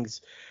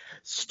Rings,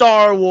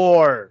 Star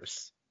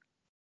Wars.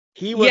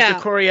 He was the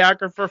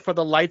choreographer for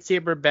the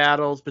lightsaber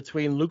battles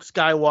between Luke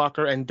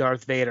Skywalker and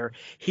Darth Vader.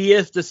 He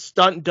is the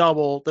stunt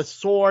double, the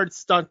sword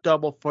stunt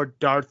double for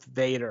Darth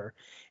Vader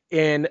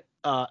in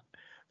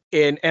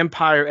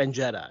Empire and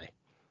Jedi.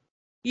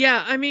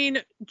 Yeah, I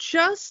mean,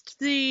 just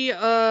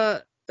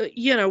the,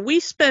 we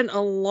spent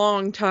a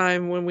long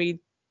time when we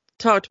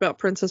talked about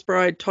Princess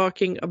Bride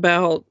talking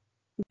about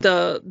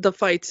the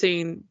fight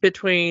scene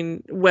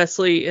between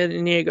Wesley and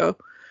Inigo.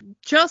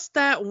 Just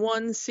that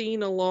one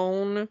scene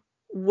alone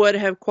would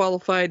have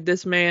qualified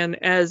this man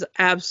as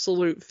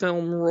absolute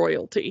film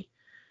royalty.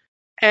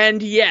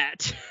 And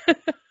yet,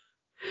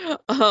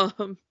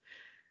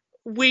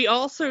 we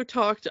also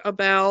talked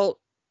about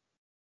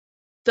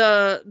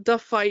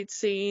the fight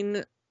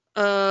scene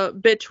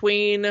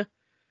between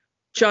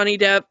Johnny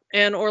Depp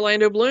and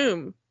Orlando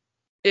Bloom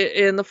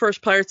in the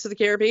first Pirates of the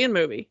Caribbean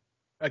movie.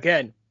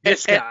 Again,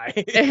 this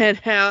guy. And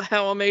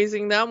how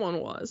amazing that one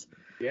was.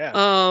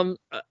 Yeah.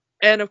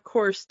 And of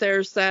course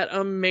there's that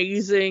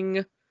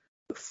amazing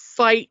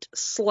fight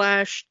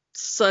 /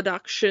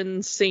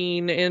 seduction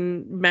scene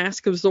in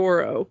Mask of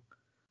Zorro,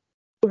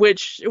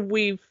 which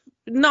we've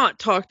not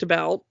talked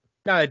about.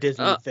 Not a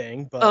Disney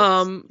thing, but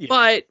yeah.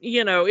 But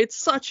it's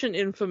such an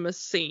infamous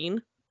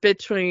scene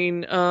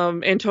between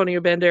Antonio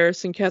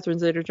Banderas and Catherine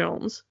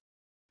Zeta-Jones.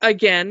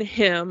 Again,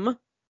 him,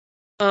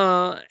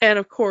 and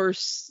of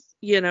course,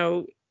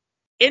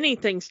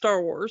 anything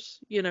Star Wars,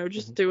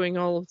 just doing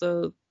all of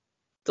the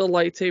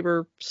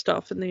lightsaber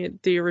stuff in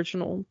the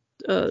original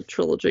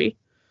trilogy.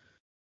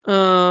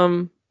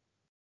 The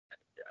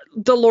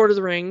Lord of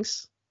the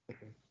Rings,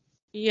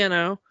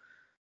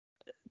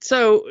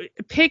 So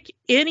pick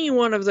any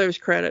one of those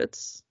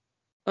credits.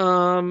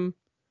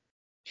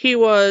 He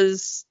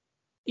was,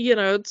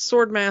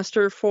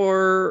 Swordmaster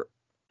for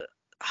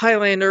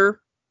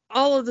Highlander.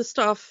 All of the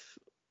stuff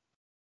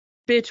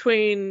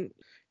between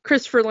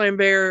Christopher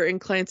Lambert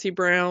and Clancy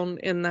Brown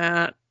in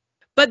that.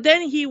 But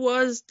then he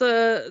was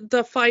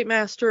the fight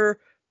master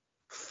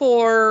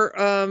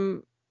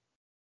for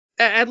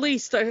at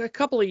least a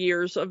couple of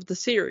years of the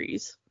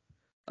series.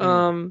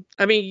 I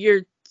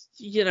mean,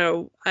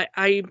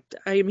 I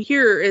am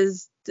here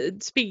as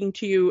speaking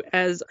to you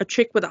as a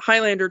chick with a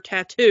Highlander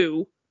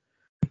tattoo,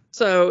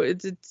 so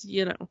it's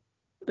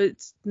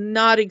it's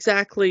not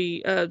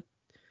exactly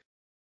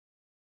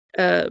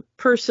a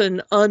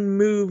person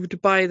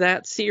unmoved by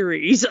that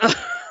series.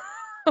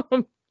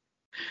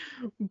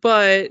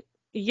 But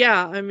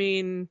yeah, I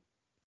mean,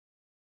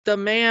 the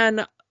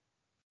man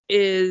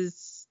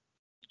is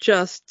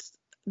just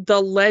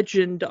the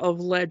legend of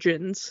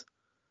legends.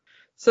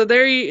 So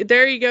there you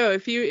go.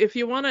 If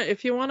you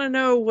wanna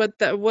know what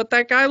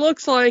that guy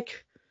looks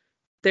like,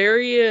 there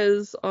he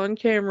is on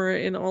camera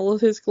in all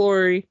of his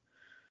glory.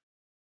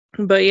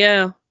 But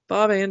yeah,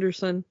 Bob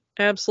Anderson,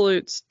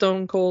 absolute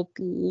stone cold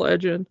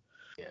legend.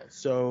 Yeah.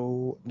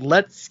 So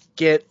let's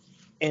get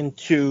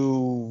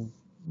into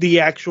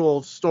the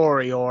actual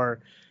story,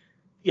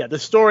 the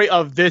story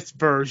of this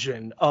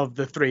version of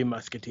the Three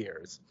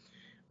Musketeers.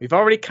 We've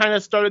already kind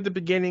of started the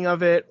beginning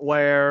of it,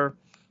 where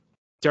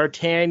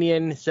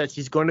D'Artagnan says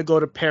he's going to go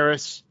to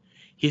Paris.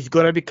 He's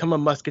going to become a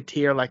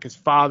musketeer like his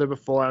father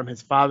before him,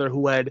 his father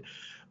who had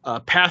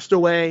passed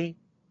away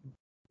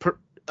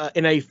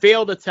in a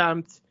failed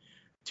attempt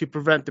to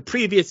prevent the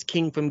previous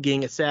king from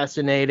being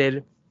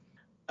assassinated.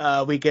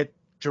 We get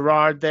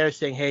Gerard there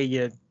saying, "Hey,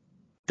 you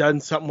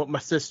done something with my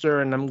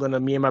sister,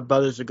 and me and my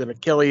brothers are gonna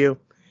kill you."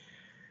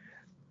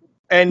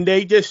 And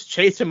they just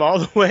chase him all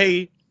the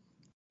way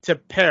to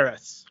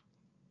Paris.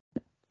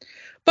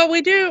 But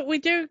we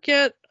do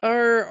get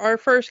our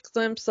first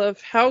glimpse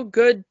of how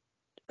good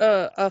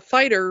a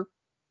fighter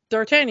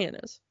D'Artagnan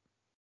is.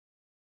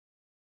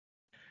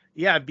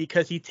 Yeah,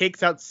 because he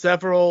takes out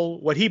several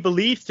what he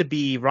believes to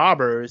be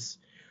robbers,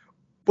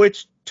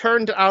 which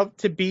turned out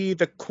to be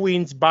the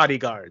queen's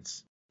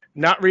bodyguards,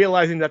 not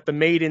realizing that the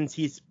maidens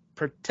he's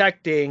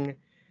protecting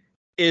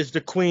is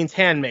the queen's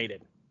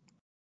handmaiden.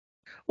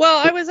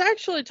 Well, I was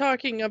actually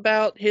talking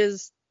about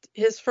his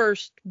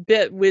first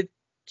bit with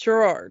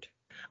Gerard.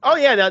 Oh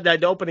yeah,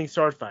 that opening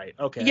sword fight.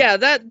 Okay. Yeah,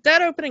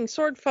 that opening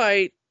sword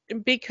fight,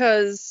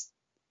 because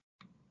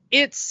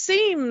it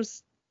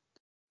seems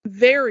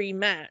very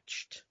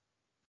matched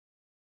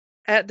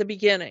at the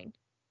beginning.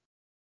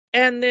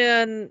 And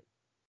then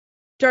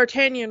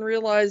D'Artagnan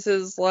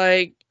realizes,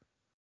 like,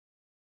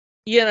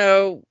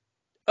 oh,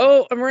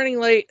 I'm running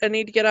late. I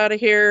need to get out of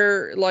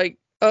here. Like,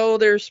 oh,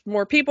 there's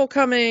more people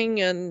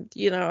coming, and,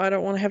 I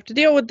don't want to have to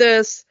deal with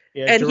this.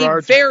 Yeah, and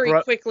Gerard's he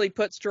very quickly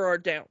puts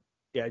Gerard down.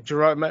 Yeah,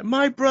 Gerard,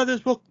 my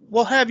brothers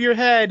will have your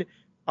head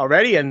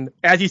already. And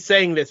as he's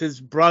saying this, his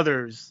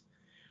brothers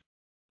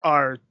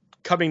are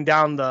coming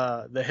down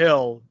the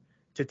hill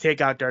to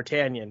take out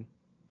D'Artagnan.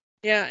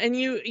 Yeah, and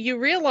you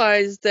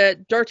realize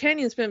that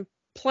D'Artagnan's been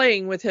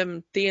playing with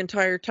him the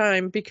entire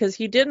time because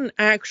he didn't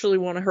actually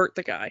want to hurt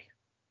the guy.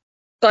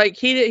 Like,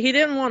 he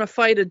didn't want to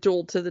fight a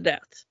duel to the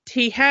death.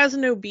 He has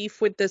no beef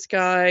with this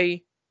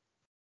guy.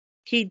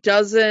 He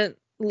doesn't,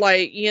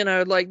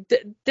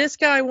 this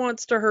guy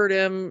wants to hurt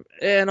him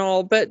and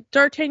all, but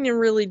D'Artagnan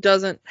really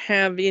doesn't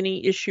have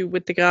any issue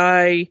with the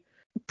guy.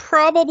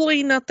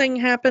 Probably nothing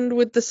happened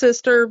with the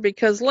sister,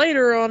 because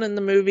later on in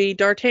the movie,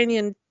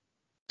 D'Artagnan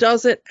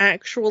doesn't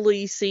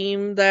actually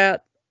seem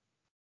that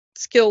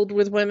skilled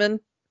with women.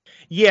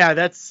 Yeah,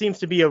 that seems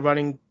to be a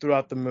running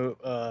throughout the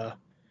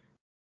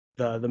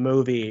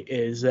movie,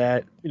 is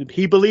that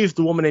he believes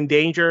the woman in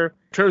danger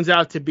turns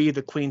out to be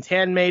the queen's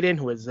handmaiden,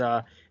 who is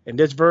in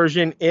this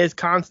version is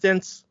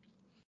Constance.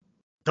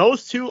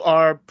 Those two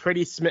are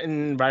pretty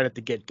smitten right at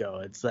the get-go.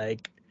 It's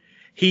like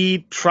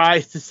he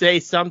tries to say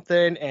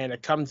something and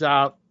it comes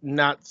out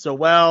not so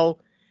well.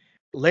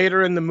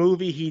 Later in the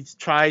movie, he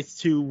tries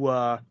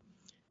to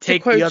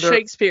take quote the other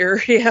Shakespeare.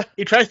 Yeah,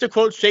 he tries to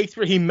quote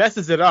Shakespeare. He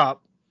messes it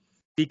up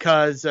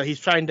because he's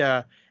trying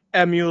to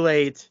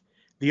emulate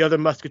the other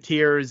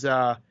musketeers'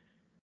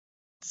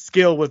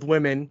 skill with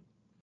women.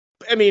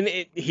 I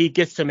mean, he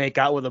gets to make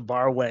out with a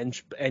bar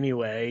wench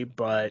anyway,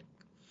 but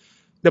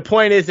the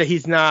point is that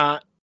he's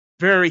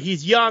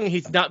young,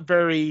 he's not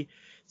very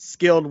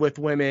skilled with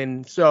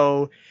women,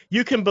 so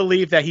you can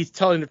believe that he's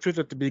telling the truth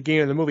at the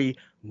beginning of the movie.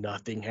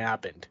 Nothing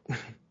happened.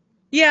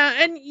 Yeah,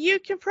 and you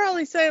can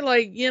probably say,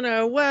 like,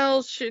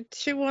 well,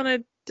 she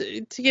wanted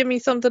to give me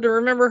something to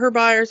remember her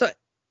by, or so.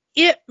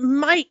 It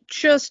might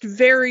just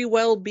very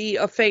well be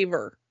a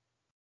favor.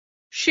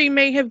 She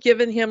may have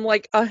given him,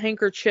 like, a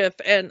handkerchief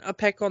and a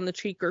peck on the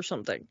cheek or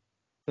something.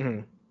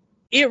 Mm-hmm.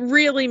 It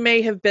really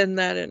may have been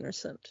that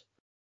innocent.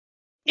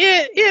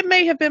 It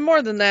may have been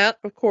more than that,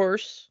 of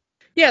course.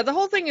 Yeah, the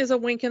whole thing is a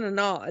wink and a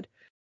nod.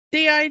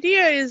 The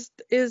idea is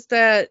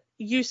that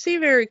you see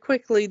very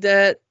quickly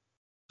that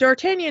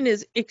D'Artagnan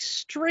is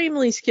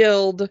extremely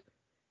skilled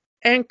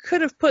and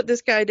could have put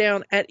this guy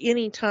down at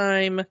any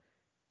time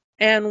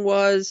and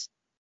was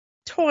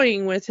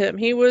toying with him.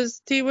 He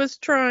was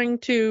trying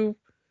to,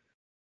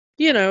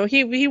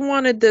 he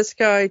wanted this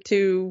guy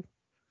to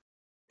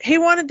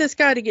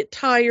get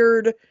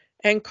tired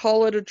and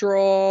call it a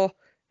draw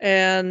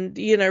and,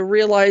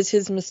 realize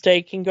his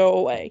mistake and go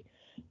away,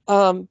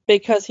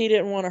 because he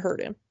didn't want to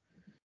hurt him.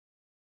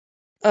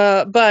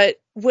 But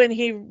when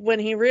he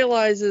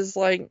realizes,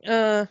 like,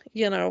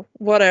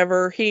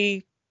 whatever,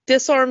 he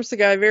disarms the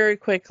guy very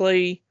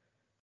quickly.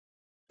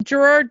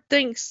 Gerard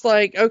thinks,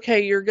 like,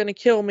 okay, you're going to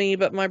kill me,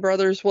 but my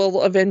brothers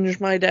will avenge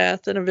my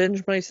death and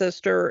avenge my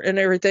sister and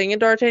everything.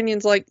 And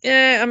D'Artagnan's like,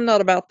 I'm not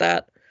about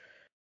that.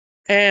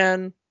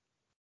 And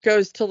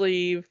goes to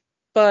leave,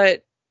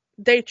 but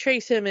they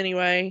chase him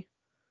anyway.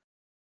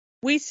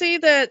 We see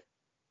that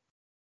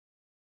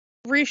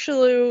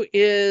Richelieu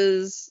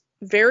is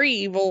very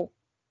evil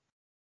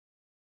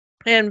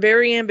and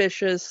very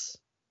ambitious.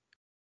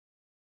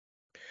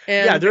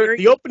 And yeah,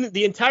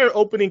 the entire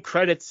opening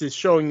credits is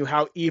showing you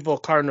how evil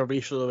Cardinal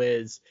Richelieu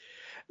is.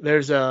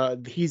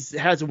 He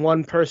has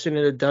one person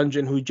in a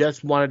dungeon who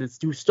just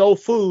stole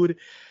food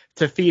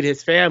to feed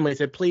his family. He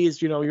said, "Please,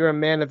 you're a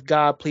man of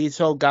God. Please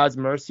show God's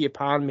mercy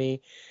upon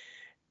me."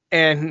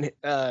 And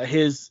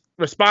his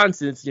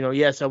response is,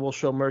 "Yes, I will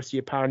show mercy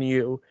upon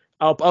you.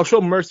 I'll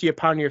show mercy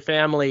upon your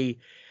family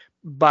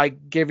by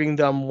giving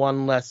them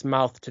one less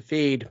mouth to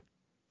feed."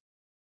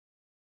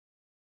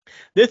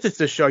 This is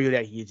to show you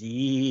that he's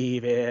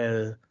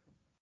evil.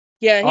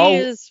 Yeah, he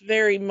is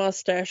very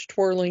mustache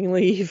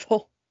twirlingly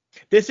evil.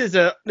 This is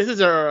a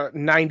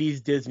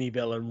 90s Disney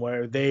villain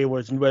where there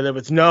was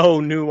no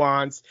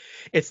nuance.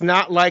 It's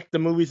not like the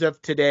movies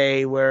of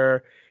today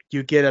where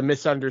you get a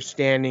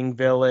misunderstanding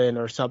villain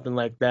or something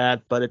like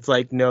that, but it's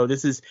like, no,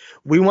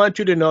 we want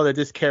you to know that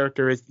this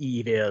character is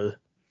evil.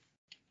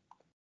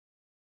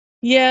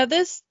 Yeah,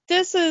 this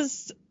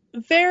is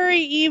very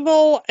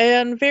evil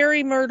and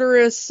very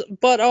murderous,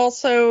 but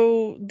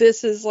also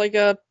this is like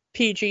a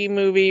PG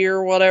movie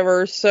or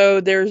whatever, so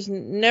there's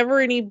never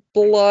any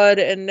blood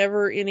and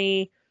never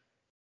any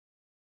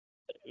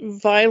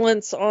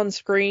violence on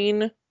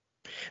screen.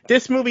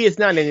 This movie is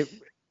not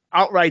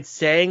outright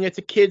saying it's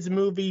a kids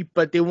movie,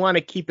 but they want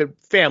to keep it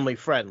family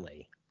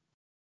friendly.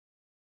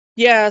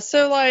 Yeah,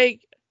 so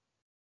like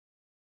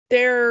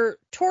they're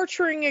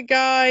torturing a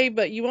guy,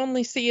 but you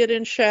only see it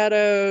in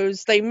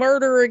shadows. They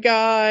murder a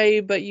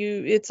guy, but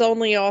it's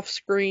only off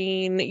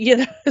screen. You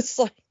know, it's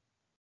like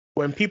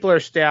When people are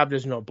stabbed,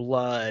 there's no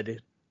blood.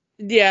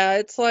 yeah,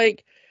 it's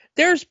like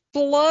there's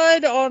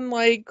blood on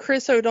like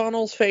Chris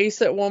O'Donnell's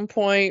face at one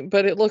point,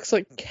 but it looks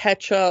like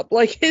ketchup.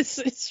 Like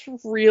it's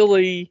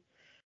really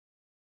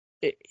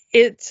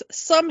it's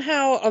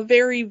somehow a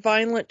very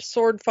violent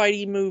sword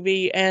fighty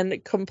movie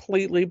and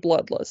completely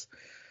bloodless.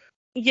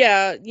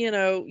 Yeah,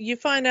 you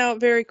find out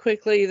very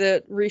quickly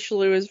that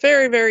Richelieu is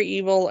very, very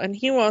evil and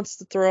he wants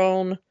the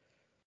throne.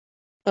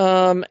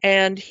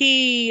 And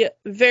he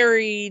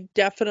very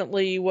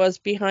definitely was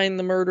behind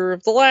the murder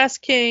of the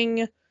last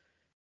king,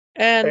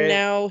 and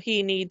now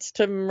he needs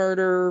to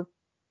murder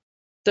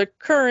the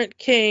current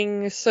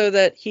king so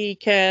that he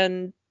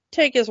can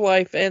take his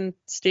wife and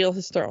steal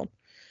his throne.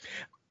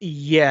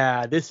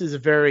 Yeah, this is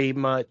very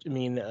much,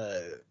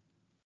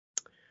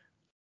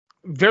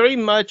 very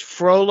much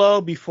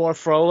Frollo before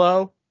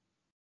Frollo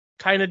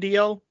kind of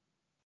deal.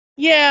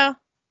 Yeah.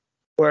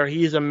 Where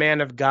he's a man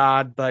of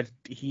God, but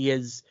he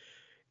is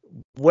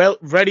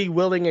ready,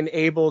 willing, and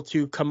able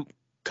to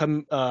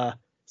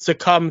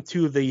succumb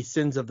to the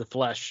sins of the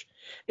flesh,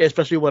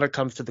 especially when it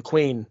comes to the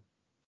queen.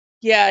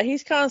 Yeah,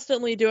 he's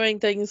constantly doing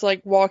things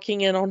like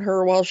walking in on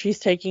her while she's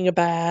taking a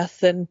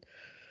bath, and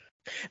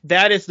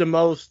that is the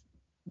most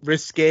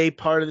risque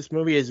part of this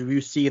movie is you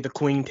see the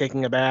queen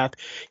taking a bath.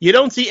 You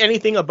don't see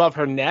anything above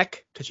her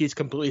neck because she's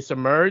completely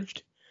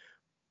submerged.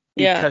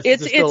 Yeah,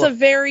 it's a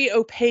very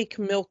opaque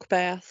milk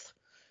bath.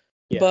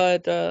 Yeah.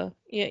 But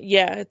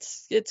yeah,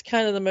 it's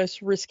kind of the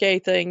most risque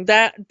thing.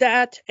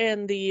 That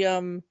and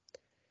the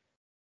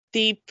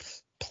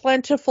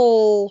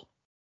plentiful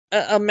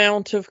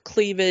amount of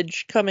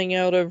cleavage coming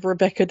out of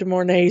Rebecca De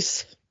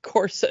Mornay's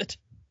corset.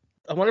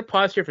 I want to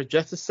pause here for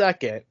just a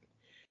second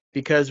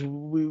because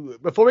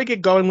before we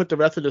get going with the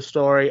rest of the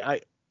story,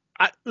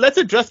 let's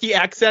address the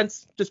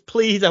accents, just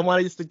please. I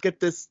want just to get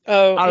this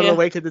out of the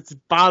way because it's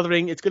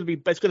bothering. It's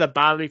gonna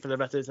bother me for the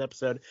rest of this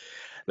episode.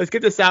 Let's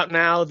get this out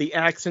now. The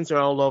accents are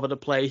all over the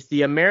place.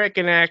 The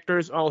American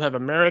actors all have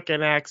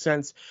American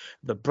accents.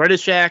 The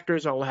British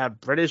actors all have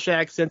British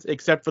accents,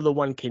 except for the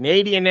one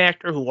Canadian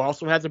actor who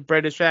also has a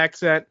British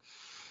accent.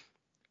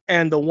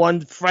 And the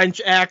one French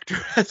actor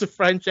has a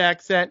French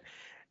accent.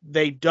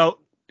 They don't.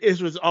 It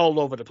was all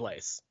over the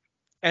place.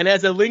 And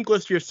as a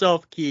linguist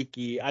yourself,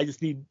 Kiki, I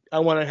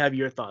want to have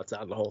your thoughts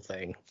on the whole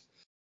thing.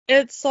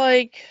 It's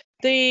like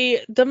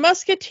the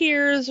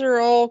Musketeers are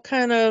all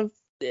kind of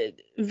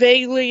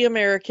vaguely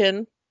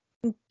American.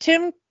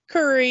 Tim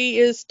Curry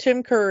is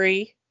Tim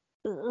Curry.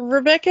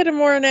 Rebecca De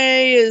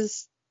Mornay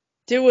is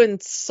doing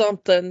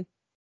something.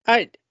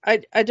 I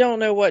don't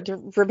know what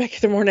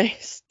Rebecca De Mornay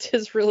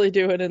is really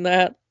doing in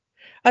that.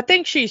 I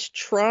think she's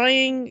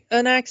trying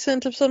an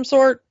accent of some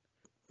sort.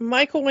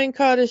 Michael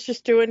Wincott is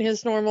just doing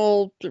his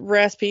normal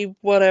raspy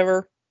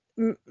whatever.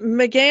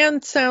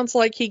 McGann sounds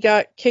like he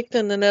got kicked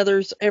in the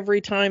nethers every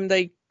time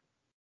they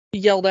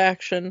yelled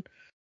action.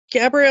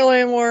 Gabrielle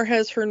Anwar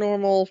has her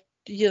normal,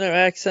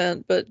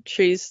 accent, but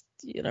she's,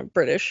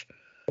 British.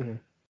 Mm-hmm.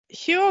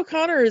 Hugh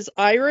O'Connor is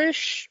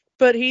Irish,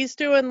 but he's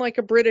doing like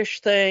a British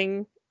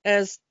thing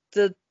as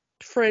the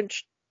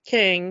French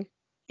king.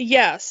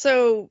 Yeah,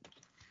 so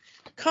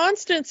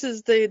Constance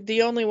is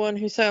the only one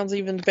who sounds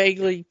even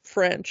vaguely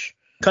French.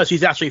 Because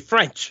she's actually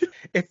French.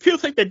 It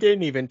feels like they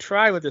didn't even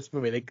try with this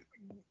movie.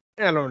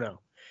 I don't know.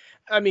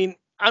 I mean,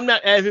 I'm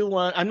not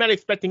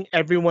expecting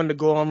everyone to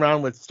go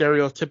around with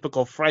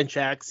stereotypical French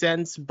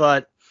accents,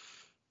 but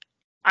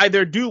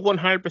either do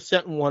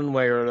 100% one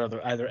way or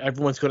another. Either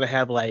everyone's going to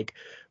have like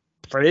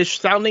British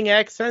sounding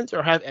accents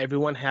or have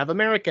everyone have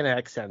American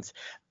accents.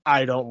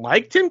 I don't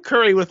like Tim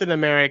Curry with an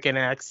American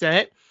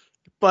accent,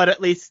 but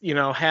at least,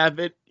 have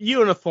it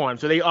uniform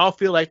so they all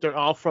feel like they're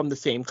all from the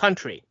same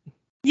country.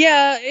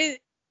 Yeah,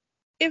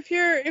 if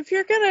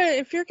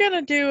you're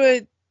gonna do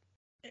it,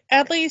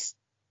 at least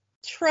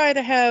try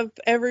to have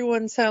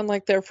everyone sound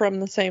like they're from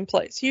the same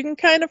place. You can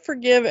kind of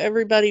forgive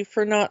everybody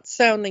for not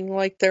sounding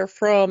like they're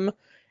from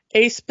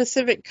a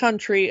specific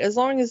country as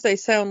long as they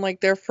sound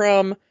like they're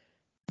from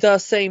the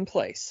same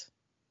place.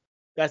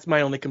 That's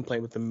my only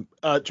complaint with them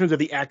in terms of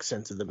the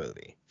accents of the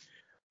movie.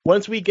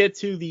 Once we get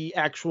to the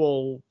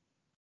actual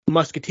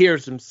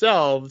Musketeers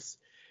themselves,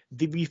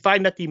 we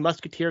find that the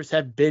Musketeers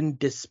have been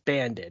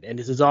disbanded, and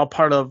this is all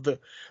part of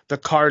the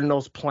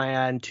Cardinal's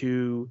plan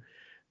to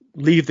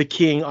leave the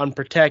king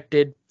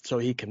unprotected so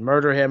he can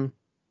murder him.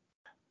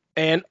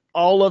 And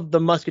all the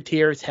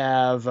Musketeers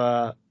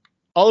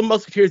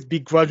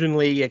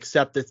begrudgingly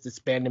accept this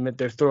disbandment.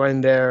 They're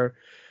throwing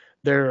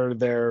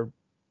their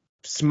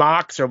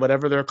smocks or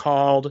whatever they're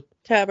called,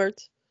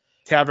 Tabards,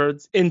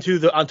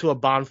 onto a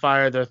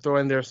bonfire. They're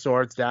throwing their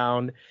swords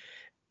down,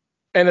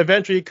 and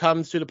eventually it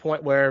comes to the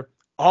point where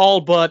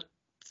all but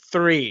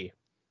 3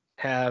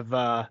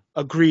 have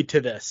agreed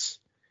to this.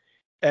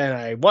 And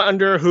I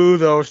wonder who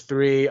those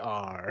 3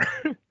 are.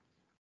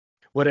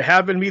 Would it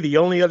happen to be the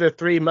only other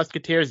 3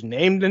 Musketeers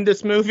named in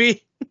this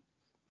movie?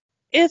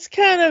 It's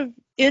kind of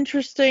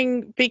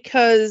interesting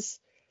because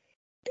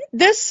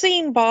this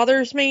scene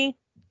bothers me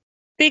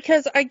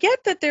because I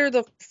get that they're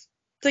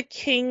the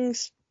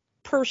king's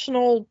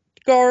personal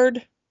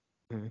guard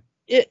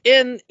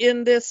in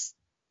this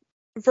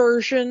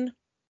version,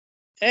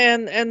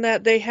 and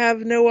that they have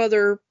no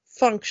other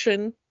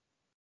function.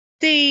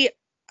 The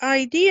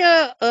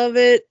idea of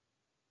it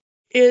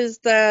is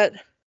that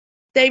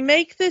they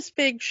make this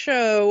big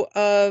show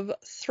of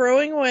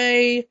throwing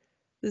away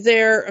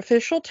their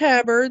official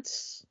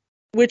tabards,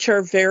 which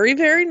are very,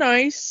 very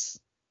nice,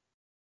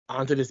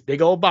 onto this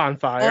big old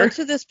bonfire.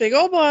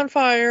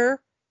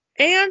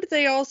 And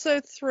they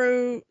also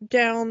throw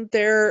down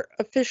their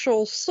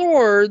official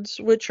swords,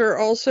 which are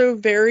also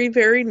very,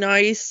 very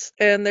nice,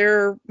 and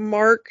they're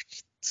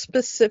marked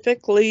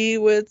specifically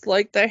with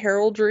like the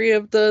heraldry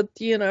of the,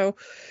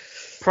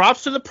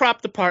 Props to the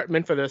prop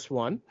department for this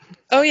one.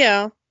 Oh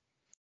yeah.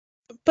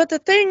 But the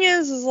thing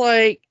is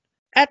like,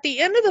 at the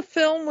end of the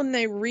film when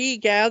they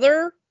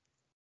regather,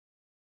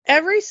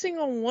 every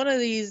single one of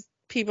these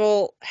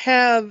people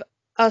have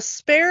a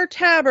spare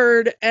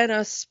tabard and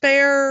a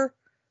spare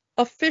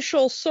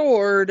official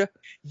sword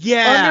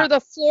under the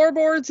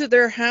floorboards of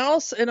their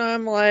house, and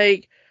I'm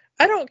like,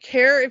 I don't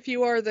care if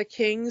you are the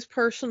king's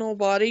personal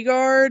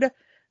bodyguard,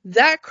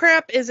 that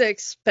crap is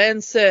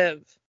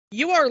expensive.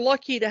 You are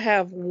lucky to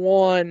have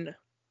one.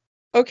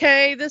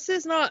 Okay, this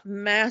is not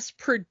mass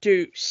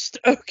produced,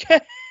 okay?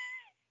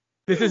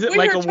 This isn't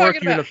like a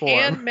work uniform.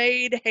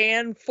 Handmade,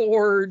 hand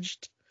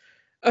forged.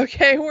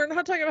 Okay, we're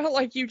not talking about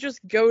like you just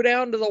go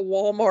down to the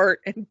Walmart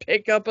and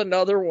pick up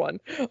another one.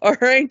 All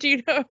right, do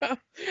you know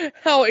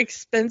how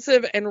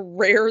expensive and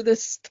rare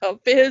this stuff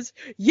is?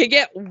 You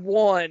get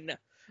one.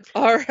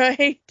 All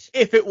right.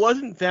 If it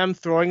wasn't them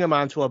throwing them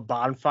onto a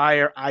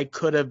bonfire, I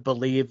could have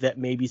believed that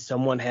maybe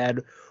someone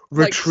had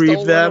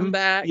retrieved them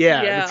back.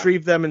 Yeah,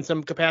 retrieved them in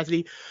some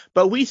capacity.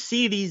 But we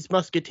see these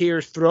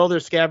Musketeers throw their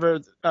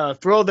scabbards,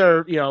 throw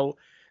their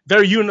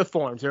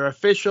uniforms, their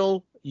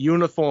official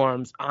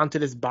uniforms onto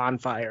this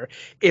bonfire.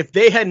 If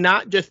they had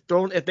not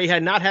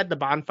had the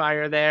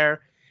bonfire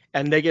there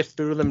and they just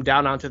threw them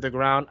down onto the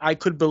ground, I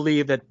could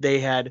believe that they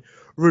had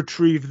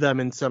retrieved them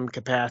in some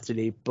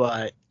capacity.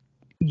 But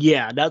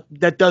yeah,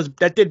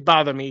 that did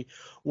bother me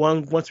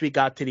once we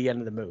got to the end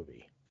of the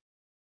movie.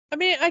 I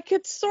mean, I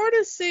could sort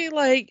of see,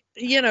 like,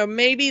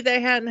 maybe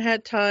they hadn't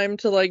had time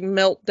to, like,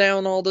 melt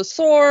down all the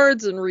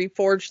swords and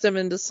reforge them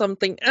into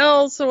something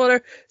else or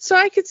whatever. So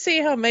I could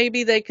see how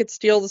maybe they could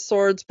steal the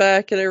swords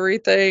back and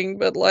everything.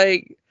 But,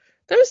 like,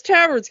 those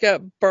tabards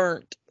got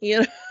burnt,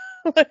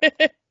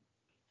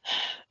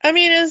 I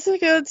mean, it's a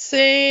good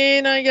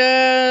scene, I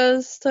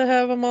guess, to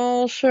have them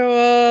all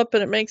show up,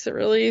 and it makes it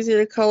really easy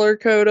to color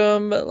code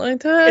them, but,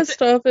 like, that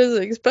stuff is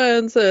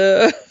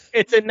expensive.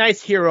 It's a nice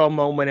hero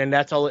moment, and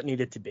that's all it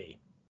needed to be.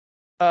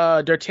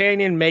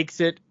 D'Artagnan makes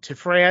it to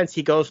France.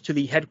 He goes to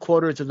the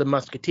headquarters of the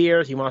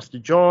Musketeers. He wants to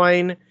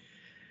join,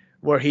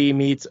 where he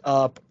meets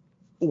up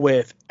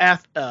with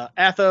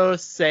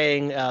Athos,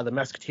 saying the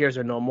Musketeers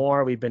are no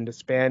more. We've been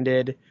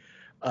disbanded.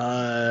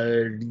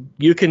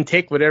 You can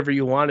take whatever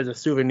you want as a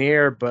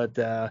souvenir, but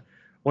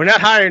we're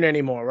not hiring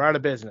anymore. We're out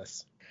of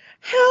business.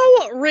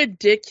 How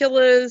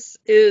ridiculous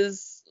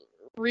is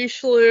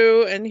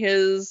Richelieu and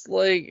his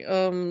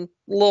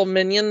little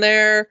minion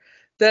there,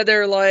 that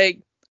they're like,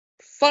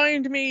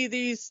 find me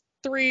these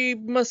 3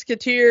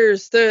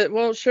 Musketeers that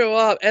won't show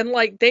up, and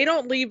like they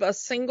don't leave a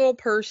single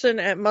person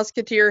at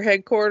Musketeer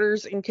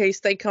headquarters in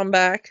case they come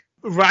back.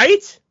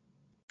 Right?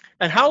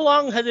 And how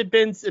long has it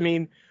been? I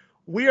mean,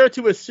 we are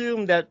to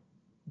assume that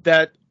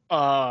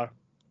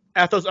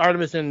Athos,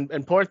 Aramis,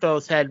 and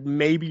Porthos had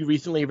maybe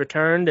recently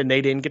returned and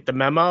they didn't get the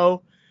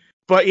memo.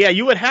 But yeah,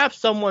 you would have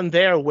someone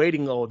there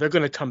waiting. Oh, they're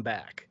going to come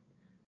back.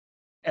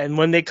 And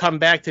when they come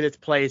back to this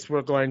place,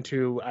 we're going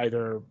to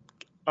either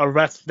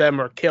arrest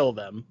them or kill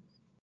them.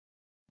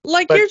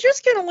 Like, you're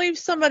just going to leave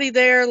somebody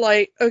there,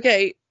 like,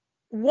 okay,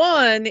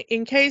 1,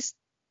 in case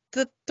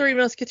the 3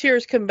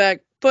 Musketeers come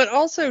back, but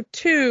also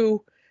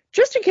 2,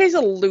 just in case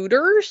of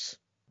looters.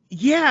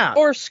 Yeah.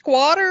 Or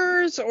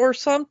squatters or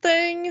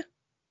something.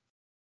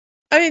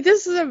 I mean,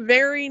 this is a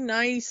very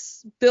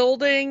nice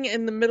building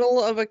in the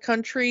middle of a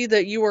country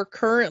that you are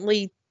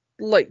currently,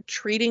 like,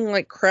 treating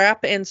like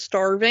crap and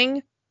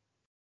starving.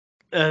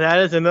 And that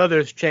is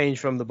another change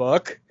from the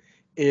book,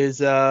 is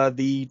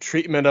the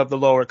treatment of the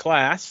lower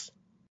class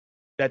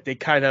that they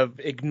kind of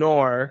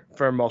ignore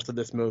for most of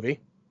this movie.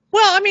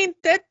 Well, I mean,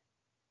 that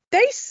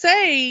they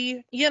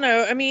say,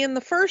 I mean, in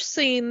the first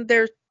scene,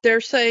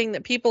 they're saying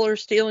that people are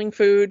stealing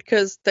food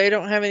because they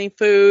don't have any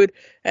food,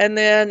 and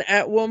then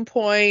at one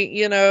point,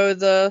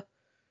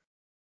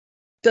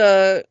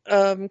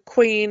 the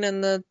queen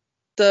and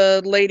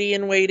the lady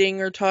in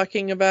waiting are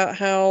talking about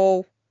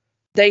how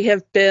they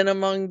have been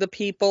among the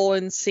people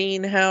and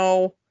seen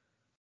how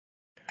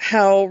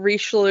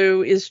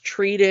Richelieu is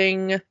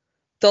treating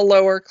the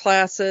lower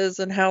classes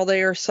and how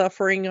they are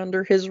suffering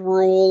under his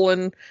rule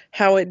and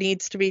how it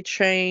needs to be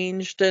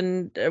changed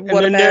and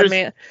what a bad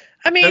man.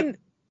 I mean,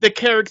 the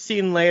carriage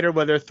scene later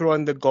where they're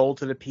throwing the gold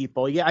to the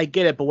people. Yeah, I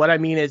get it, but what I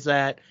mean is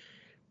that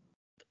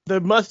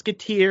the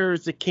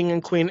Musketeers, the King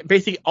and Queen,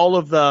 basically all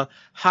of the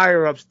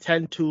higher ups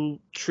tend to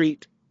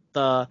treat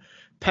the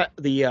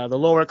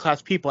lower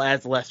class people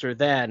as lesser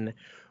than,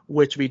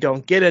 which we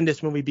don't get in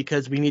this movie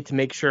because we need to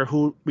make sure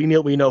we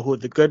know who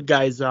the good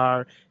guys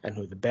are and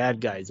who the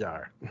bad guys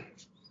are.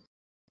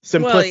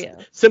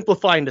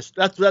 Simplifying this.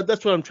 That's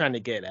what I'm trying to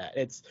get at.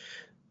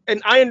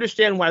 And I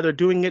understand why they're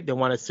doing it. They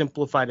want to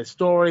simplify the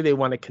story. They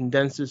want to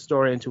condense the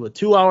story into a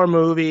 2-hour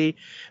movie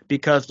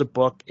because the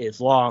book is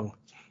long.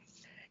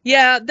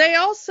 Yeah, they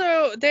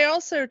also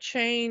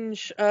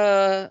change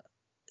the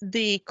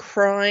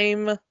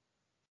crime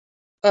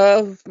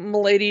of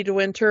Milady de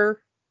Winter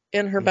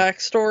in her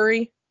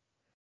backstory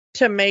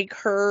to make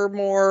her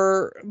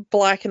more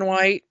black and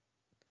white,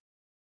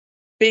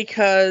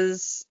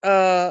 because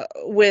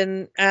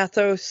when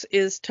Athos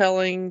is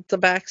telling the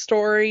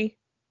backstory,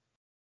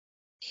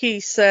 he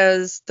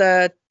says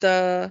that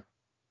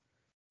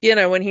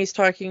when he's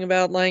talking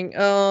about like,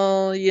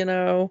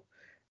 there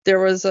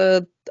was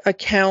a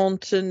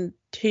count and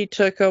he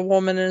took a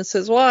woman as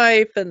his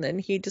wife, and then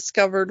he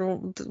discovered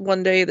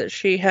one day that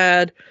she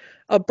had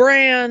a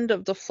brand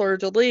of the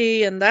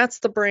fleur-de-lis, and that's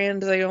the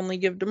brand they only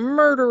give to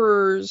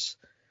murderers.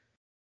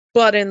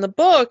 But in the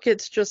book,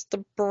 it's just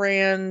the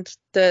brand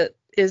that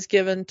is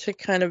given to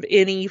kind of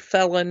any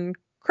felon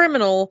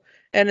criminal,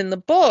 and in the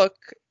book,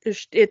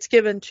 it's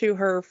given to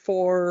her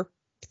for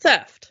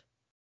theft.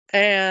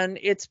 And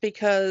it's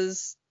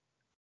because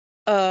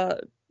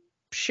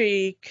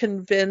she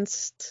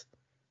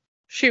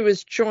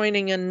was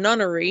joining a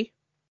nunnery.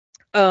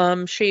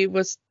 She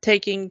was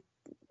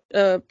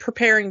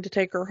preparing to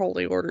take her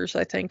holy orders,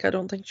 I think. I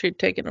don't think she'd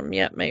taken them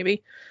yet,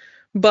 maybe.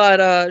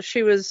 But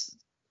she was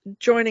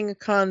joining a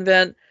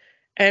convent,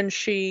 and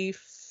she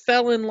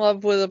fell in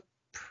love with a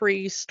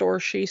priest, or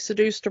she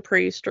seduced a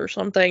priest or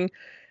something,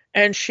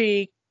 and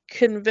she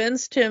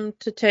convinced him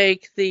to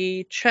take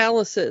the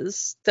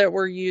chalices that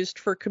were used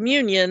for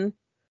communion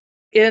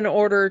in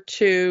order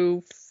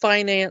to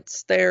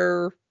finance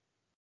their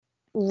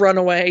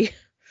runaway,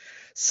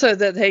 so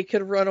that they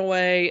could run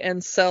away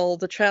and sell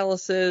the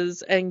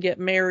chalices and get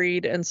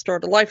married and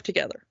start a life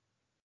together.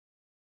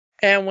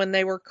 And when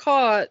they were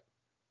caught,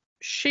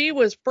 she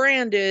was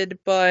branded,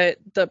 but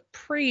the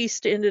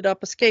priest ended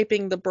up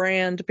escaping the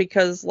brand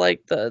because,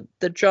 like, the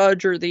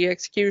judge or the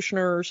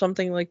executioner or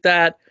something like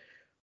that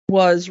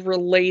was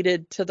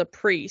related to the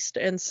priest,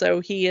 and so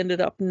he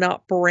ended up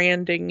not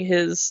branding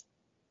his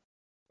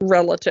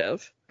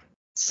relative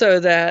so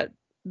that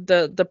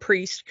the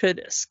priest could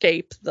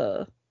escape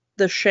the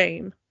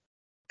shame.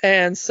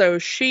 And so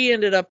she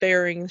ended up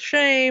bearing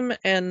shame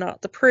and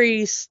not the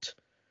priest.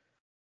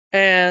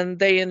 And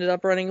they ended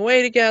up running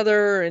away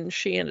together, and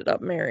she ended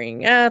up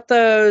marrying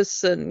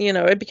Athos, and,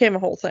 it became a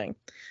whole thing.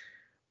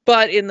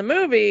 But in the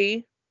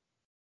movie,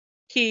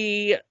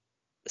 he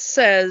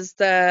says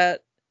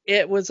that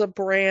it was a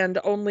brand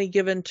only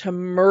given to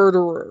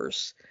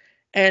murderers,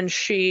 and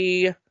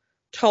she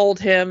told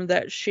him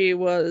that she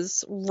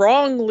was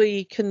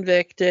wrongly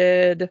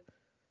convicted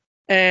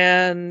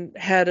and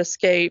had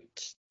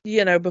escaped,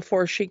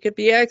 before she could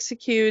be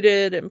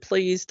executed, and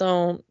please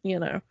don't,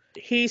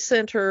 he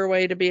sent her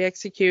away to be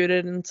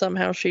executed, and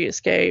somehow she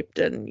escaped,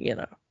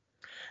 and,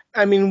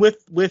 I mean,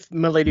 with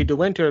Milady de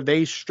Winter,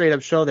 they straight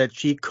up show that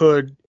she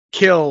could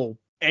kill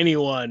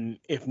anyone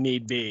if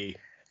need be.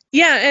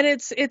 Yeah, and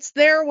it's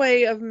their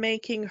way of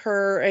making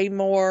her a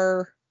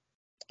more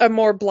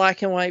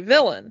black and white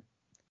villain,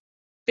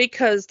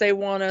 because they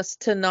want us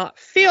to not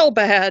feel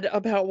bad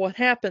about what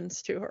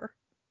happens to her.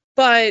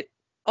 But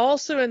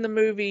also in the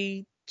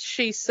movie,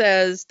 she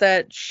says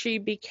that she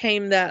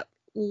became that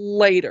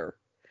later.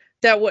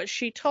 That what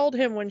she told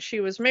him when she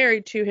was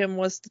married to him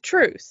was the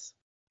truth.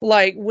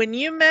 Like, when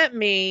you met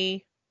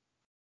me,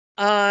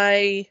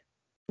 I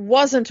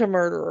wasn't a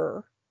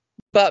murderer,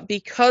 but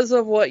because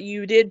of what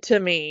you did to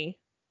me,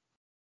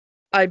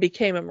 I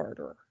became a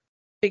murderer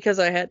because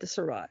I had to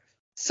survive.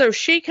 So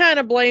she kind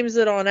of blames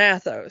it on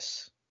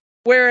Athos.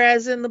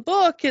 Whereas in the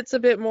book, it's a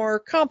bit more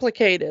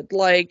complicated.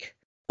 Like,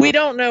 we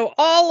don't know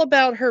all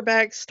about her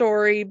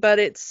backstory, but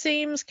it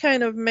seems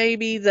kind of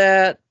maybe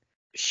that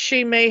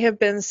she may have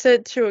been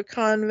sent to a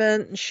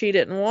convent and she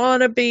didn't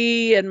want to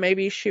be, and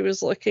maybe she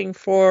was looking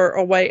for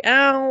a way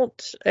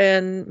out,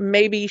 and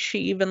maybe she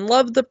even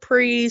loved the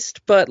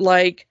priest, but,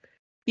 like,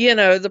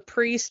 the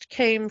priest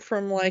came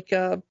from like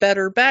a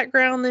better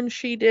background than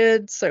she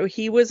did, so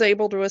he was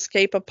able to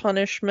escape a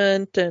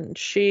punishment, and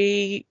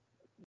she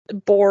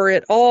bore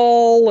it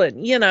all.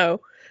 And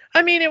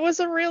I mean, it was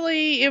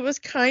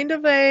kind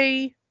of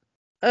a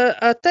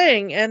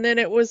thing. And then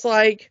it was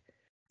like,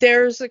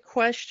 there's a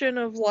question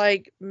of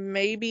like,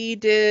 maybe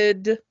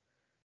did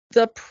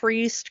the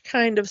priest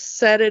kind of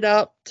set it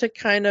up to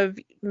kind of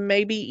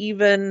maybe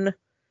even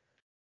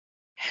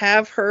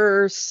have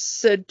her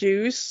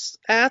seduce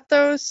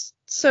Athos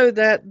so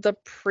that the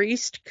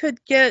priest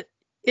could get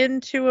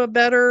into a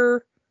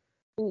better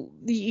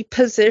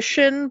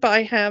position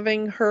by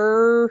having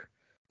her,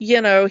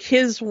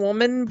 his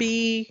woman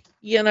be,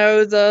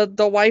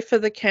 the wife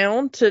of the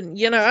count. And,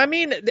 I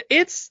mean,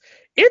 it's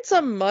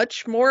a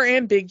much more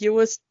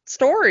ambiguous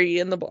story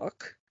in the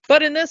book.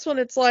 But in this one,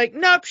 it's like,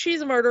 nope,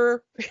 she's a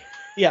murderer.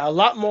 Yeah, a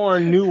lot more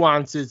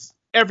nuances.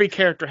 Every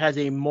character has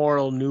a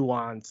moral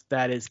nuance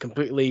that is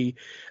completely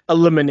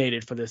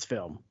eliminated for this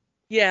film.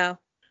 Yeah.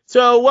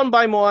 So one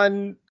by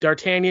one,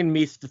 D'Artagnan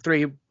meets the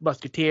three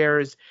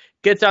musketeers,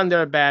 gets on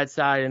their bad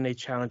side, and they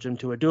challenge him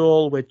to a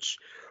duel, which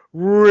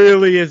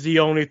really is the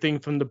only thing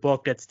from the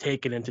book that's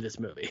taken into this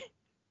movie.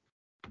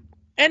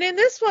 And in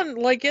this one,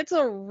 like, it's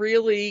a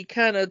really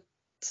kind of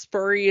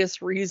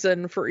spurious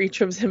reason for each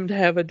of them to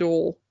have a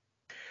duel.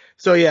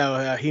 So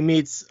yeah, he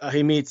meets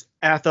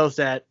Athos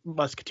at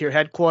Musketeer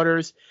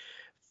headquarters,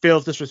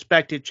 feels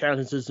disrespected,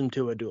 challenges him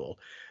to a duel.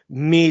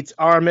 Meets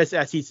Aramis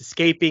as he's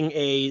escaping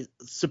a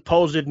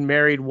supposed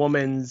married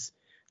woman's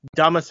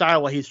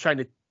domicile while he's trying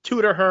to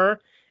tutor her,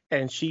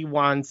 and she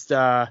wants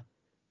to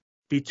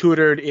be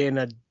tutored in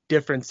a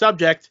different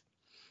subject.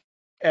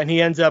 And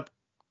he ends up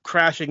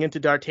crashing into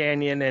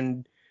D'Artagnan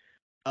and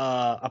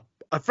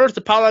at first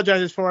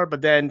apologizes for it,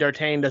 but then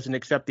D'Artagnan doesn't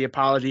accept the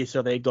apology,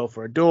 so they go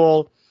for a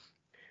duel.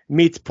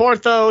 Meets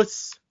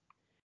Porthos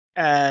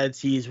as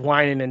he's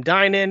whining and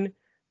dining.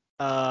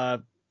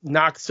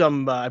 Knocks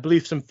some, I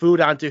believe, some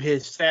food onto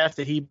his staff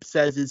that he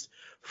says is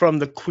from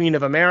the Queen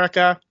of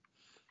America.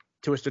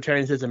 To which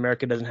D'Artagnan says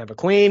America doesn't have a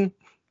queen.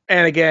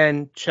 And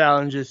again,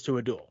 challenges to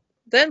a duel.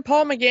 Then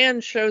Paul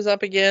McGann shows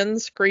up again,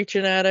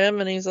 screeching at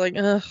him, and he's like,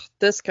 ugh,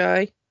 this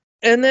guy.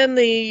 And then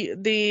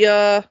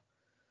the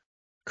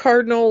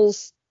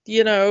Cardinals,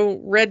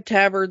 red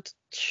tabards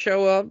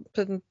show up,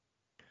 and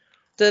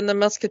then the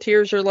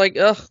Musketeers are like,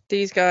 ugh,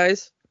 these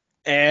guys.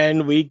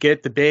 And we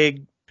get the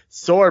big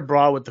sword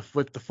brawl with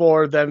the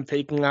four of them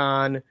taking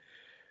on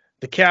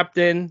the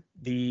captain,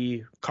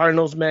 the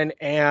Cardinals men,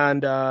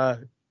 and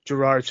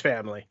Gerard's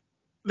family.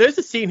 There's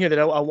a scene here that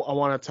I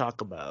want to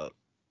talk about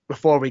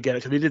before we get it,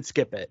 because we did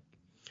skip it,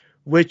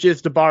 which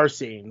is the bar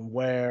scene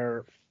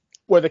where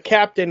the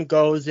captain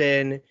goes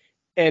in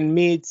and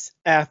meets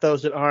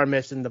Athos and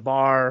Aramis in the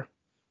bar,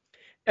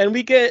 and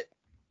we get,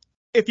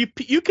 if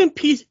you can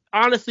piece,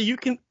 honestly, you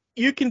can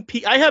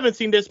I haven't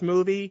seen this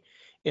movie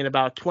in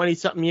about 20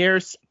 something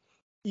years.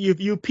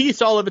 You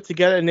piece all of it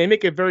together, and they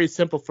make it very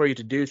simple for you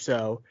to do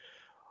so.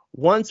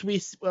 Once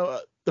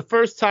the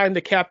first time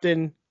the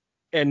captain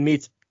and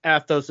meets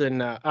Athos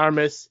and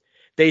Aramis,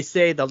 they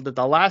say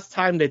the last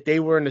time that they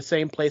were in the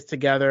same place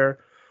together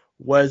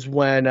was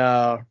when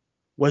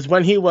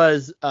he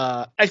was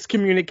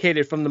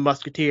excommunicated from the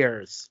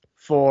Musketeers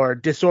for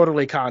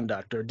disorderly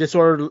conduct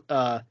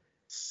or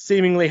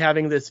seemingly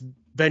having this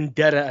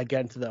vendetta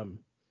against them,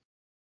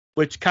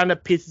 which kind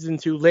of pieces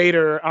into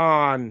later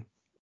on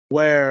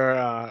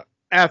where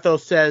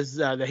Athos says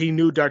that he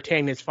knew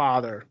D'Artagnan's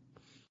father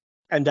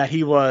and that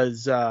he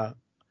was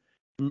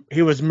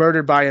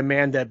murdered by a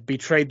man that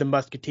betrayed the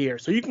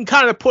Musketeers. So you can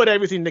kind of put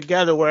everything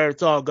together where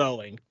it's all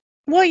going.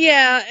 Well,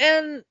 yeah,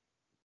 and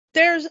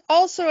there's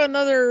also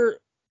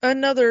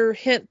another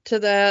hint to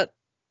that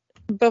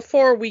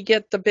before we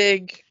get the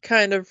big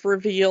kind of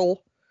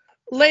reveal.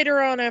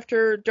 Later on,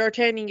 after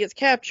D'Artagnan gets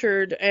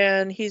captured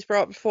and he's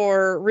brought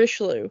before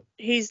Richelieu,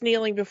 he's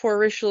kneeling before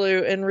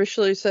Richelieu, and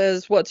Richelieu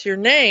says, "What's your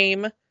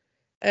name?"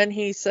 And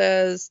he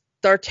says,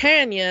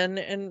 "D'Artagnan,"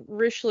 and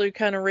Richelieu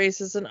kind of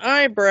raises an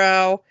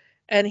eyebrow,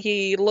 and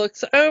he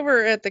looks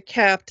over at the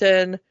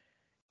captain,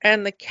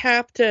 and the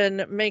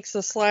captain makes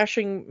a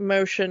slashing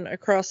motion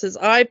across his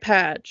eye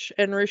patch,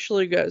 and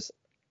Richelieu goes,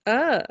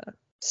 "Ah."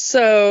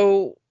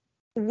 So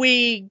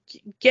we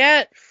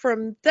get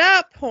from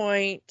that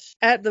point,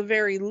 at the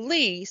very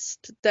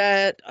least,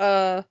 that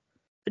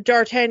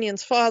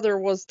D'Artagnan's father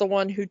was the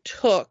one who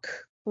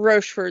took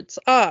Rochefort's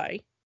eye.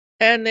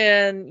 And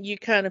then you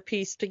kind of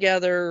piece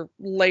together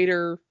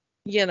later,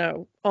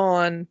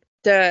 on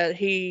that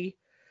he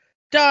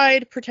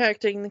died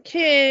protecting the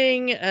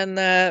king, and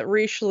that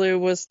Richelieu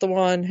was the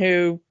one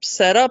who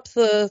set up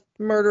the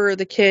murder of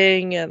the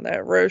king, and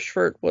that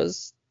Rochefort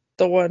was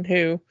the one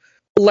who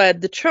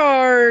led the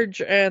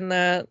charge, and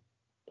that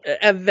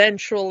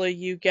eventually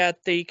you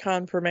get the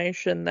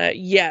confirmation that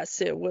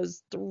yes, it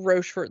was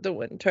Rochefort that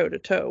went toe to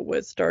toe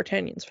with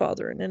D'Artagnan's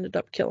father and ended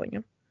up killing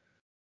him.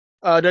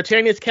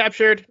 D'Artagnan's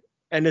captured,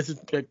 and this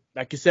is,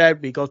 like you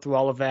said, we go through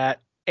all of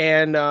that,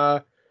 and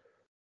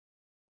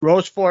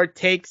Rochefort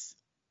takes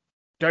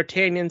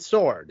D'Artagnan's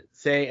sword,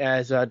 say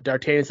as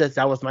D'Artagnan says,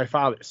 that was my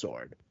father's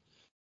sword.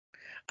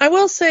 I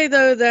will say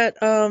though that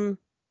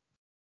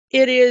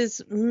it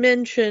is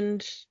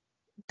mentioned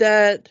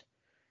that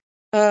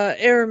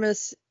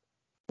Aramis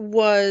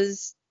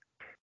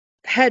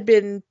had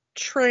been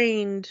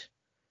trained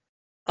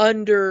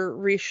under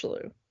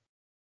Richelieu,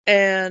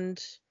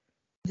 and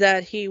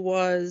that he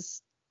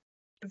was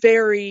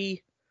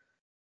very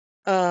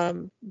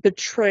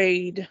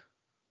betrayed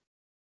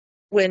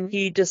when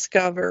he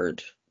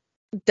discovered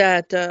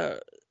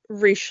that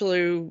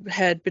Richelieu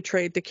had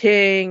betrayed the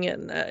king,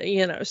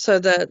 and so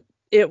that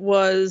it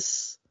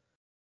was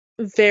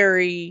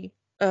very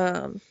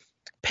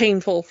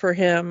painful for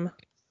him.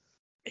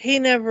 He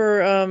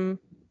never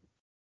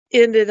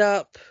ended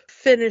up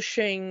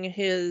finishing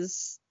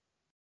his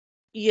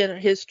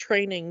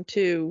training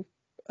to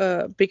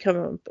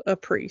become a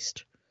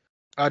priest.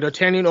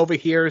 D'Artagnan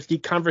overhears the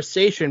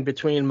conversation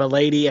between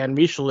Milady and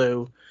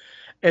Richelieu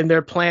and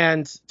their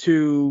plans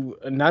to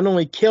not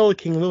only kill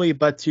King Louis,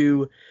 but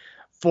to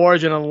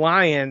forge an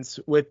alliance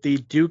with the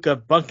Duke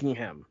of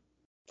Buckingham.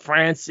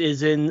 France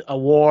is in a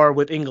war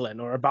with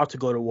England, or about to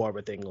go to war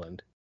with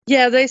England.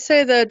 Yeah, they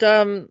say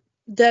that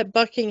that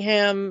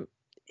Buckingham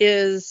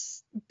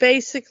is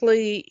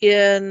basically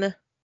in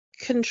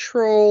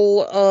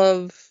control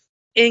of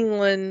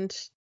England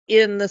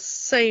in the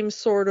same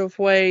sort of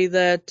way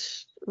that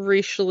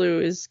Richelieu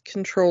is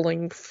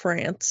controlling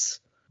France.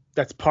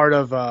 That's part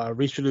of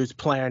Richelieu's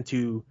plan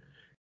to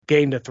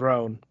gain the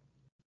throne.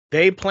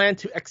 They plan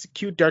to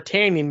execute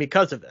D'Artagnan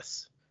because of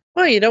this.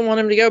 Well, you don't want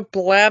him to go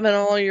blabbing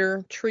all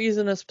your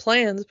treasonous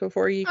plans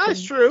before you can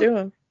do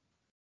them.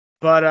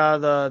 But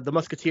the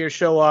Musketeers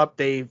show up,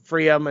 they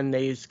free him, and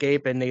they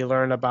escape, and they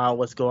learn about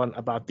what's going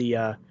about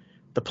the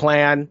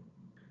plan.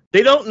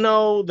 They don't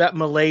know that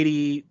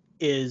Milady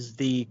is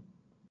the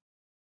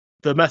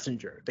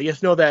messenger. They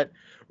just know that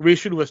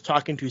Richelieu was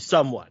talking to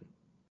someone.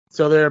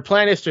 So their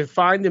plan is to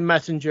find the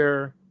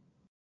messenger,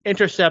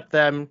 intercept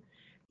them,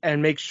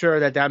 and make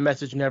sure that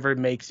message never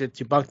makes it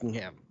to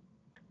Buckingham.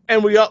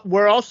 And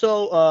we're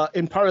also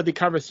in part of the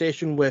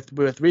conversation with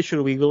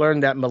Richelieu, we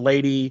learned that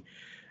Milady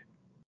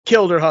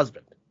killed her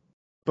husband.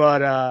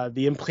 But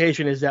the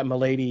implication is that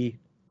Milady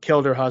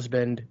killed her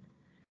husband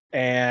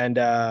and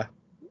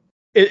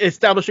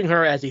establishing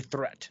her as a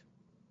threat.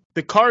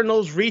 The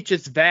Cardinals reach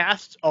its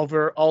vast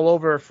all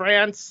over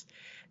France,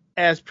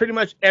 as pretty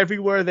much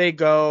everywhere they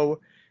go,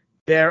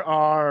 there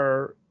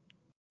are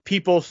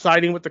people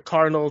siding with the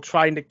Cardinal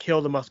trying to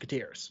kill the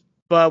Musketeers.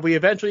 But we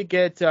eventually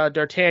get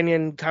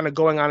D'Artagnan kind of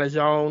going on his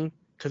own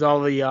because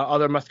all the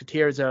other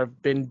Musketeers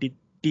have been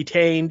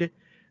detained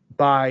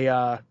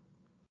by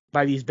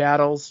these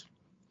battles.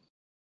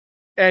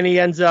 And he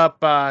ends up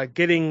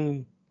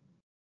getting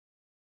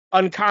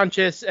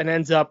unconscious and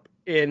ends up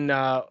in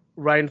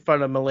right in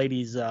front of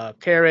Milady's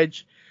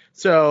carriage.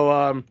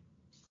 So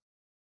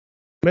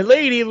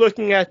Milady,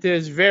 looking at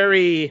this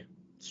very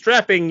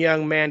strapping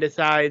young man,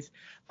 decides,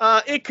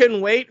 it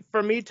can wait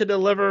for me to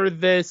deliver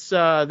this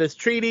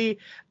treaty.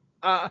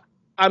 I'm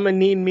gonna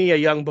need me a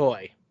young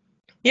boy.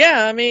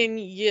 Yeah, I mean,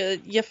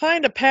 you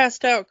find a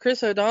passed out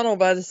Chris O'Donnell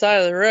by the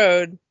side of the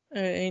road,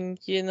 and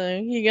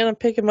you're gonna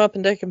pick him up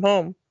and take him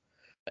home,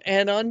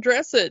 and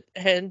undress it,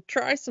 and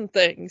try some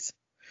things.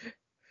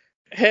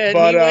 And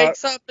he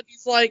wakes up and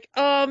he's like,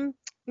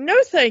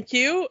 no, thank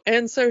you.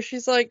 And so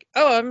she's like,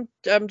 oh,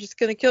 I'm just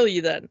gonna kill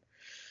you then.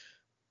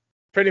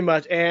 Pretty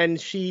much, and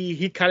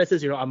he kind of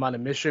says, I'm on a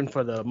mission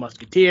for the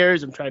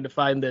Musketeers. I'm trying to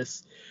find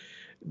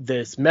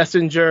this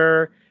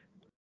messenger,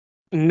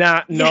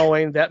 not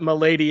knowing that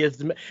Milady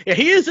is.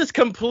 He is just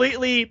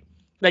completely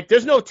like,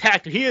 there's no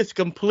tact. He is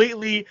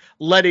completely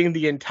letting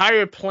the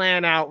entire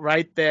plan out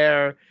right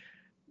there,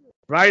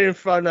 right in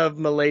front of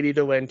Milady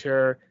de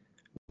Winter.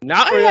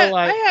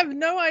 I have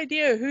no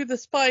idea who the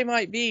spy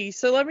might be,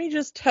 so let me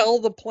just tell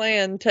the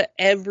plan to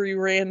every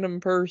random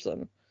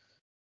person.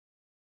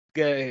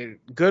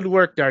 Good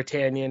work,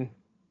 D'Artagnan.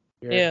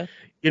 Yeah.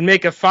 You'd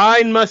make a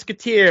fine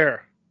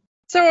musketeer.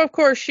 So, of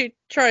course, she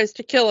tries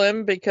to kill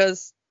him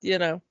because,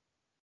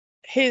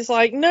 he's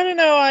like,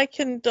 no, I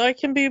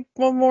can be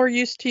more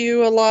used to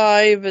you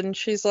alive. And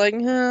she's like,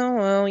 oh,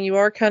 well, you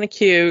are kind of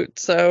cute,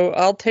 so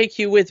I'll take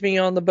you with me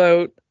on the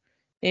boat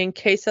in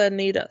case I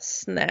need a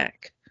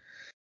snack.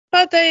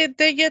 But they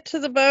get to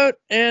the boat,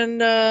 and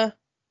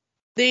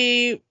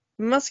the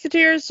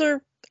Musketeers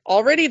are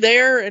already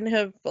there and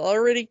have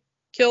already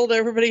killed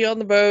everybody on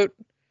the boat.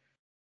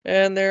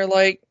 And they're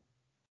like,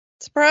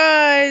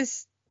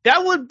 surprise!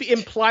 That would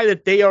imply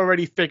that they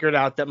already figured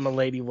out that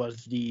Milady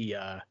was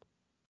the...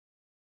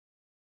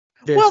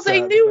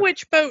 they knew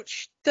which boat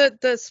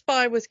the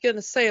spy was going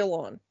to sail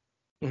on.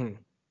 Mm-hmm.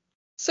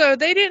 So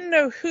they didn't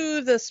know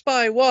who the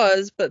spy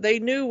was, but they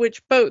knew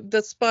which boat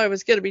the spy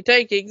was going to be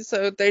taking,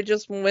 so they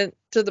just went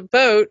to the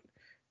boat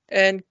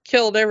and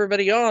killed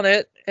everybody on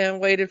it and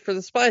waited for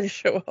the spy to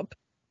show up.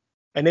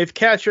 And they've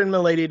captured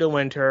Milady de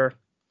Winter.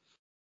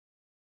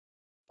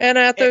 And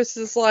Athos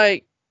is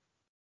like,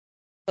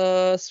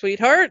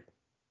 sweetheart?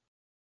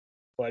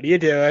 What are you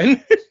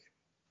doing?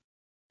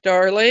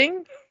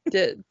 Darling?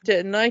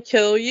 Didn't I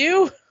kill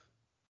you?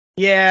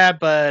 Yeah,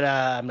 but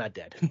I'm not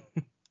dead.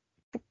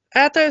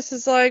 Athos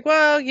is like,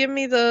 well, give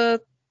me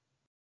the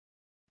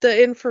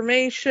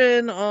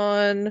information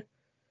on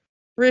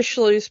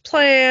Richelieu's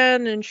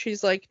plan, and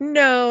she's like,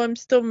 no, I'm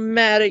still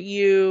mad at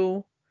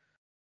you.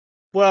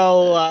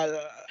 Well,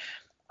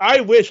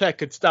 I wish I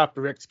could stop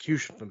her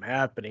execution from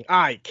happening.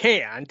 I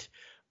can't.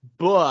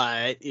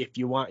 But if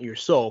you want your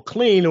soul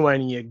clean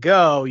when you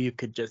go, you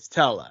could just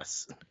tell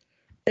us.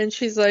 And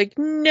she's like,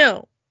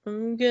 no,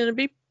 I'm gonna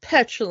be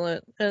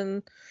petulant.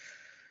 And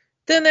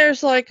then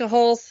there's like a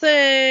whole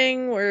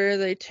thing where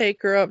they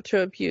take her up to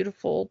a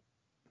beautiful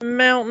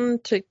mountain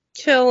to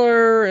kill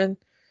her, and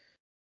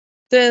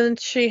then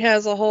she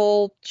has a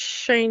whole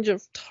change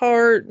of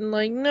heart and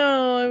like,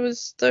 no, I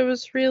was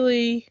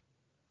really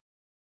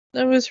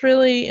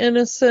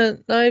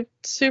innocent. I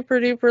super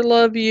duper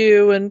love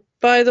you, and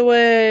by the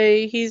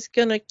way, he's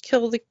gonna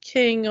kill the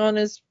king on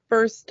his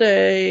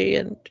birthday,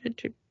 and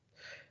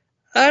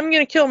I'm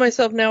gonna kill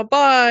myself now.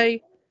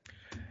 Bye.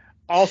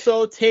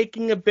 Also,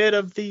 taking a bit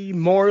of the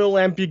moral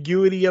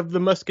ambiguity of the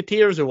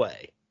Musketeers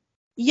away.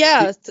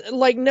 Yeah,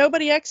 like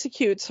nobody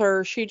executes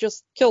her. She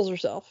just kills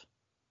herself.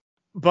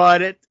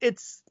 But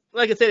it's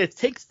like I said, it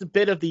takes a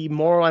bit of the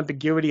moral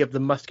ambiguity of the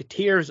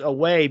Musketeers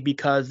away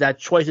because that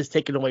choice is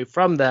taken away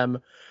from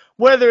them.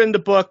 Whether in the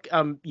book,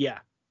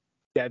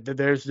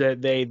 there's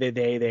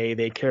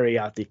they carry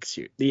out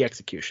the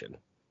execution.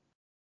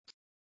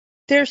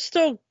 There's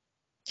still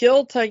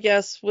guilt, I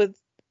guess, with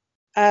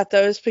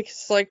Athos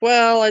because, like,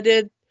 well, I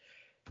did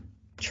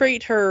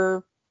treat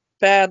her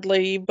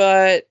badly,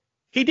 but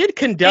He did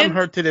condemn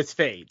her to this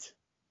fate.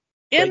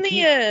 In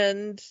the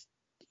end,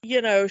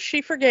 you know,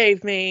 she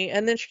forgave me,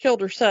 and then she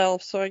killed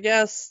herself, so I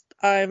guess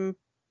I'm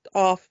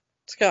off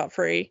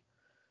scot-free.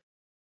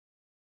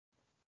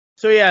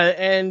 So yeah,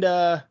 and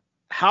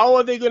how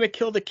are they going to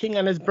kill the king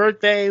on his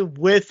birthday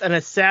with an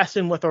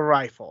assassin with a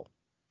rifle?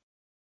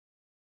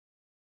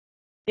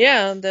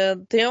 Yeah,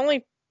 the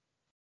only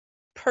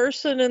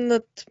person in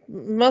the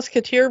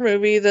Musketeer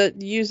movie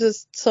that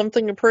uses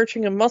something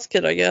approaching a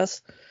musket, I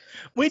guess.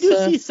 We do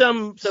see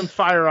some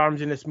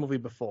firearms in this movie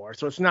before,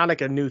 so it's not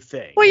like a new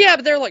thing. Well, yeah,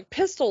 but they're like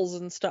pistols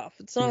and stuff.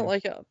 It's not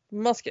like a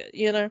musket,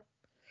 you know?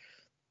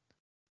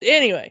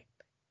 Anyway,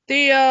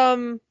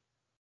 this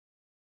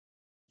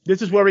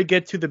is where we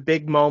get to the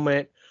big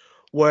moment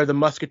where the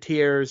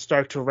Musketeers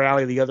start to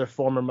rally the other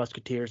former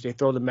Musketeers. They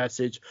throw the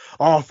message,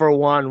 all for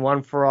one,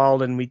 one for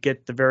all, and we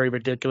get the very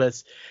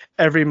ridiculous.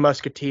 Every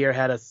Musketeer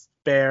had a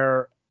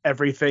spare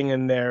everything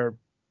in their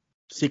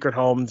secret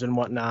homes and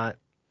whatnot.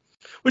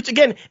 Which,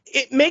 again,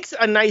 it makes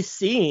a nice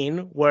scene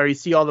where you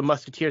see all the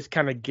Musketeers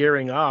kind of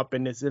gearing up,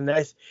 and it's a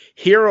nice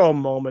hero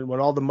moment when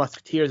all the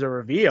Musketeers are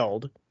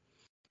revealed.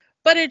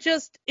 But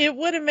it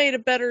would have made a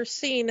better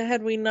scene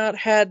had we not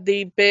had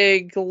the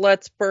big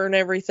let's burn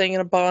everything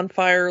in a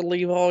bonfire,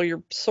 leave all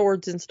your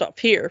swords and stuff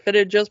here. If it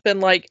had just been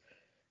like,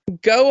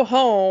 go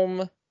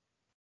home.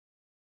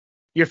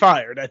 You're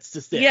fired. That's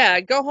just it.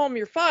 Yeah, go home,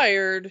 you're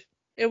fired.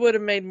 It would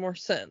have made more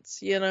sense,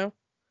 you know?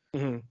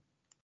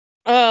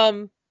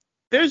 Mm-hmm.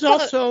 There's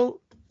also,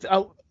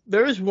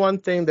 there is one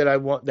thing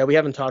that we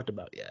haven't talked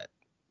about yet.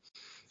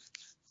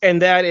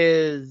 And that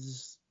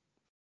is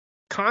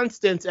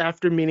Constance,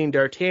 after meeting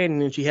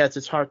D'Artagnan, and she has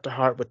this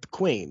heart-to-heart with the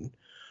Queen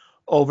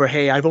over,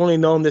 hey, I've only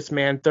known this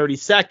man 30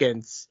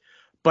 seconds,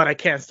 but I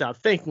can't stop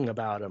thinking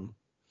about him.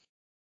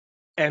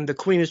 And the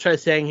Queen is trying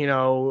to saying, you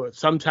know,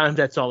 sometimes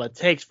that's all it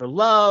takes for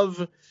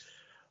love.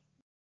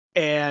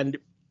 And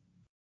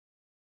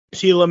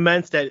she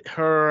laments that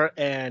her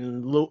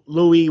and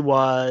Louis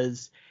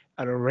was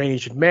an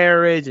arranged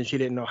marriage, and she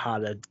didn't know how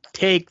to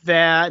take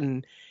that.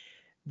 And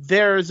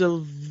there's a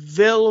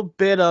little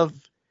bit of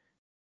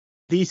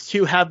these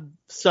two have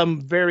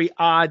some very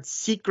odd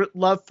secret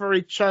love for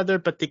each other,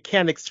 but they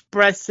can't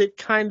express it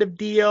kind of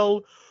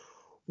deal,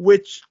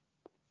 which,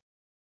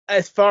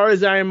 as far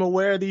as I am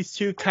aware, these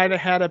two kind of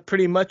had a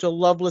pretty much a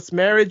loveless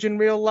marriage in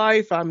real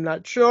life. I'm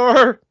not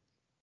sure.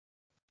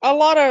 A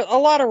lot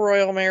of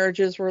royal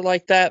marriages were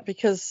like that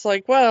because,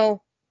 like,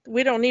 well,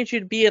 we don't need you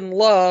to be in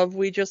love.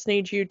 We just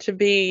need you to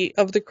be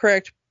of the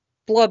correct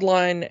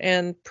bloodline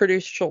and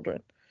produce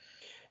children.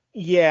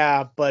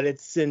 Yeah, but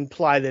it's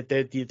implied that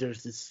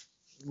there's this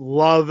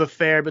love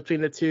affair between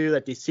the two,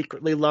 that they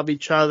secretly love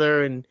each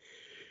other, and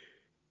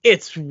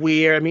it's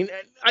weird. I mean,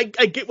 I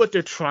get what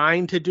they're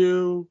trying to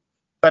do,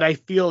 but I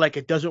feel like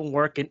it doesn't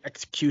work in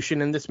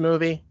execution in this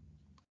movie.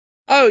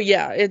 Oh,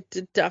 yeah,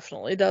 it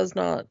definitely does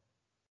not.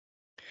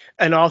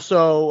 And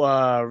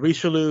also,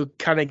 Richelieu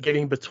kind of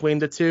getting between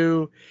the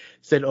two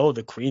said, oh,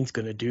 the Queen's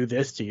going to do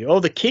this to you. Oh,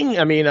 the King,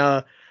 I mean,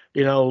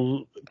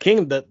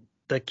 King,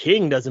 the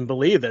King doesn't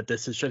believe that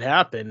this should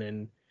happen.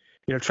 And,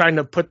 you know, trying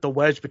to put the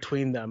wedge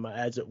between them,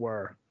 as it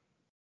were.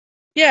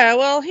 Yeah,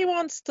 well, he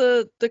wants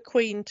the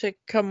Queen to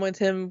come with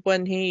him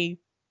when he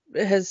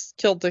has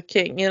killed the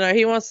King. You know,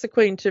 he wants the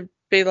Queen to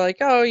be like,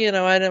 oh, you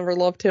know, I never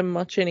loved him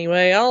much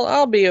anyway.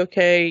 I'll be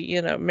okay,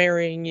 you know,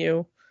 marrying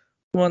you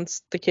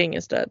once the King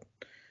is dead.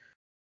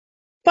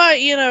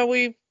 But, you know,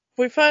 we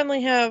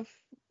finally have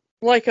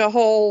like a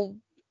whole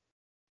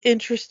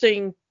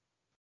interesting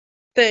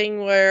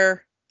thing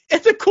where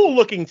It's a cool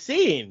looking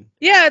scene.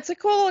 yeah, it's a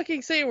cool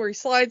looking scene where he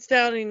slides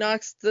down and he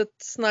knocks the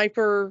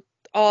sniper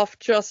off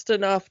just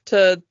enough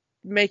to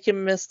make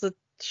him miss the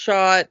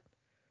shot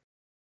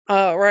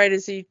right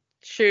as he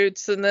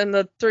shoots, and then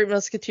the three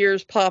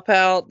musketeers pop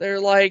out. They're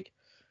like,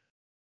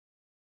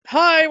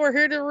 hi, we're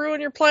here to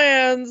ruin your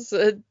plans.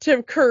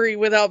 Tim Curry,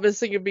 without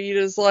missing a beat,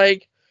 is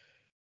like,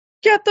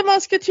 get the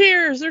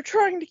musketeers, they're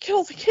trying to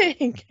kill the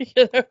king.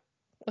 You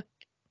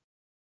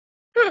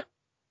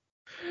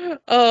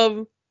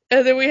know?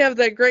 And then we have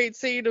that great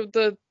scene of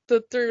the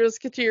three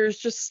musketeers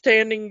just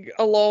standing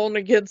alone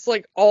against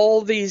like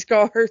all these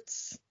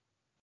guards.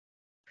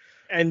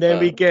 And then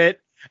we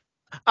get,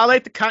 I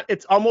like the cut.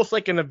 It's almost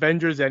like an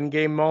Avengers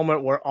Endgame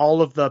moment where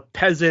all of the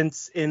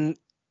peasants in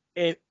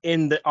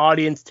the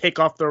audience take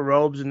off their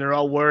robes and they're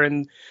all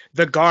wearing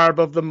the garb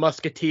of the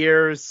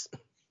musketeers.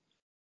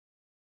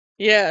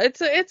 Yeah,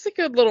 it's a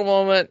good little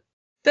moment.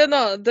 Then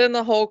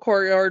the whole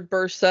courtyard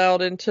bursts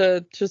out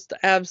into just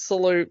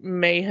absolute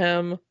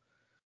mayhem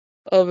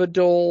of a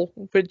duel,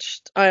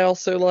 which I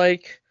also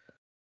like.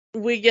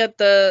 We get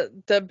the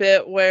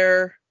bit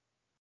where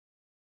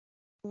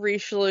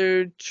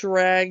Richelieu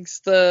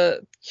drags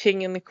the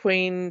king and the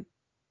queen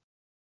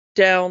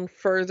down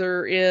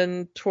further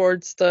in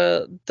towards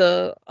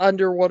the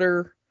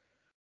underwater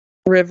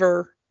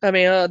river. I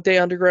mean,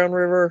 the underground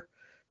river,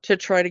 to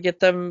try to get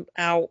them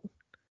out,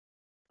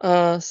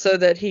 so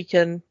that he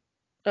can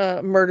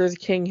murder the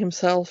king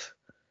himself.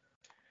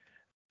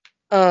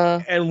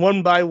 And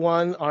one by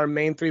one, our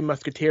main three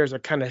musketeers are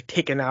kind of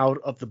taken out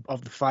of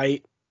the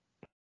fight.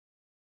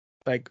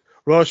 Like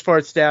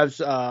Rochefort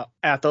stabs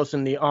Athos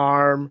in the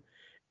arm.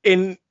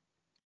 In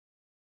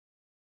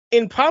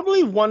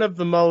probably one of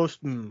the most,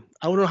 I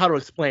don't know how to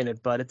explain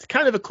it, but it's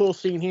kind of a cool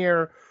scene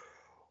here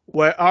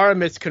where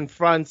Aramis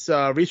confronts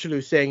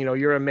Richelieu, saying,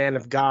 you're a man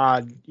of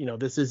God.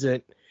 This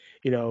isn't,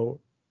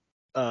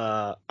 I'm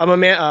a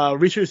man.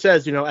 Richelieu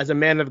says, as a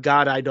man of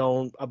God, I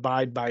don't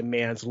abide by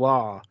man's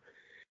law.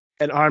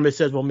 And Aramis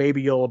says, well,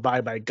 maybe you'll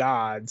abide by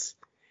God's.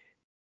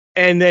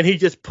 And then he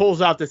just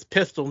pulls out this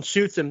pistol and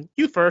shoots him.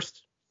 You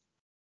first.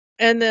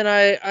 And then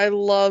I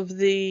love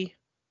the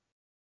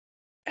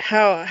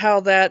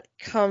how that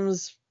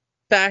comes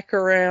back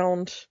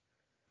around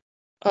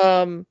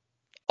on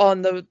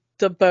the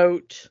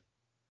boat,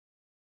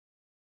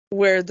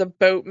 where the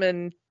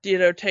boatman,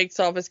 takes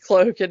off his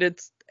cloak and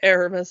it's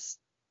Aramis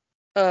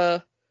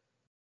with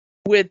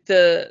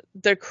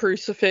the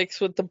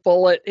crucifix with the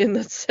bullet in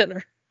the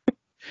center.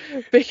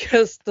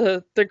 Because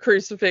the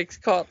crucifix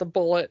caught the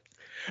bullet.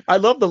 I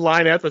love the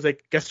line after, it's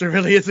like, guess there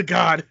really is a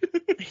God.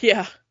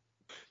 Yeah.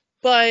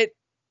 But,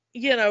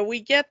 we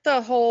get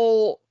the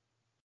whole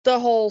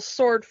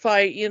sword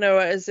fight,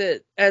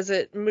 as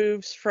it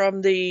moves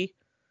from the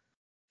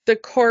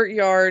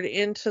courtyard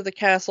into the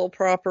castle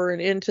proper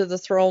and into the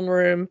throne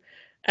room.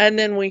 And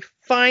then we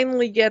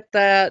finally get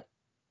that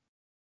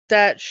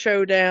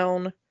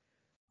showdown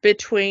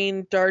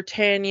between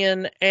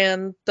D'Artagnan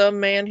and the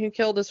man who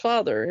killed his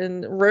father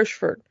in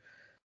Rochefort.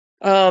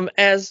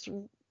 As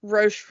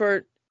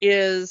Rochefort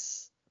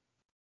has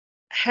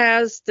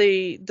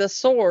the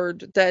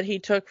sword that he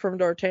took from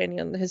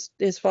D'Artagnan,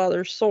 his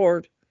father's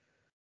sword,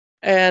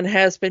 and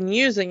has been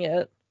using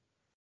it.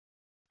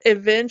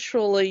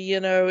 Eventually,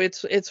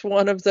 it's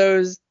one of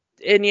those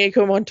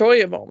Inigo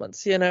Montoya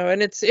moments,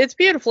 and it's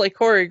beautifully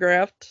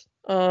choreographed,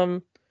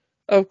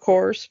 of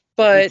course,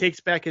 but he takes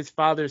back his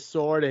father's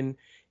sword and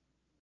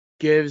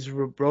gives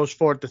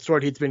Rochefort the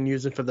sword he's been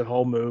using for the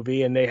whole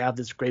movie, and they have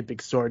this great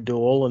big sword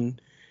duel. And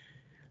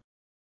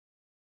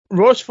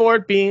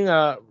Rochefort being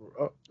the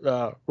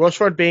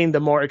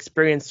more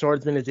experienced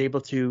swordsman is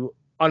able to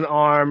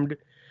unarm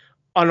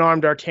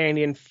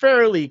D'Artagnan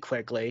fairly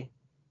quickly,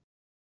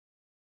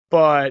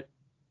 and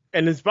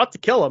is about to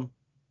kill him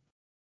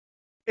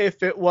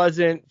if it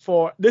wasn't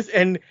for this.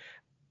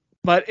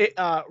 But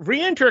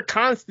re-enter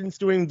Constance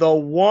doing the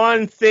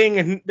one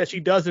thing that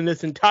she does in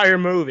this entire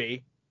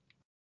movie,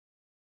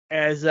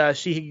 as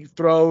she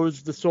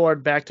throws the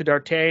sword back to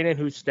D'Artagnan,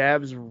 who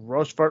stabs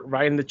Rochefort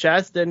right in the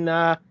chest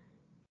and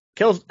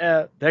kills.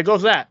 There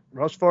goes that.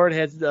 Rochefort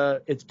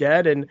it's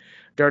dead, and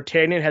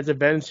D'Artagnan has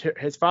avenged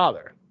his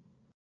father.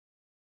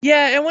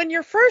 Yeah, and when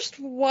you're first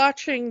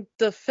watching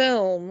the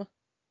film,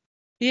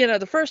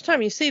 the first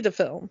time you see the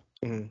film,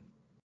 and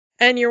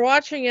you're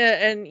watching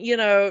it, and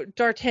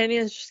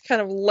D'Artagnan's just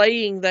kind of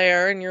laying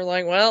there, and you're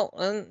like, well,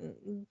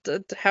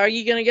 how are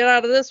you gonna get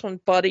out of this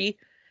one, buddy?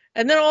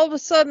 And then all of a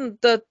sudden,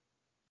 the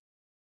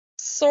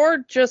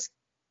sword just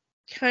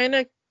kind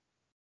of,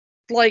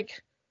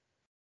 like,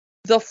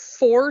 the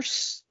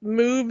force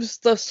moves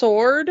the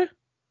sword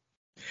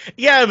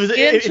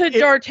into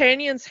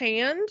D'Artagnan's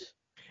hand.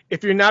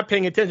 If you're not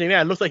paying attention,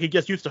 it looks like he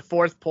just used a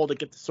force pull to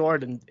get the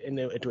sword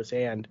into his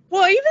hand.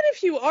 Well, even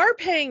if you are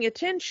paying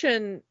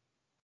attention,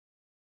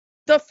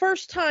 the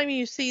first time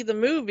you see the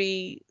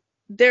movie,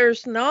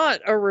 there's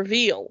not a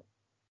reveal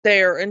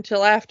there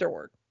until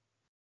afterward.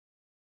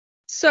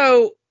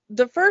 So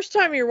the first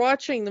time you're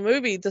watching the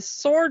movie, the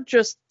sword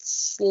just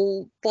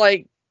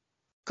like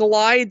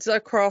glides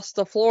across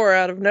the floor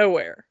out of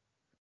nowhere.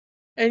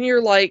 And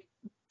you're like,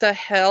 the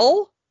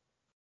hell?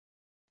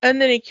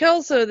 And then he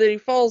kills her, then he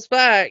falls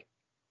back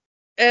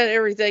and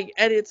everything.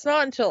 And it's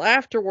not until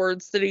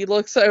afterwards that he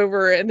looks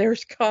over and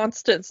there's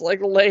Constance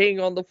like laying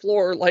on the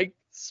floor, like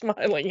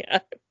smiling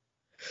at him.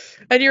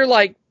 And you're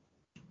like,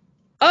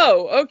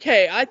 oh,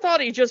 okay. I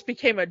thought he just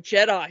became a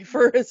Jedi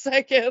for a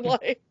second,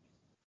 like,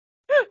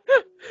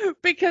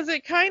 because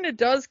it kind of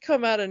does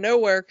come out of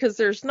nowhere, because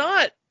there's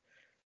not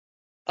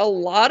a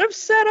lot of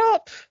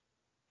setup,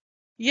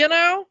 you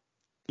know?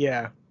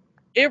 Yeah.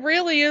 It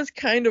really is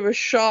kind of a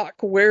shock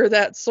where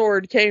that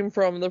sword came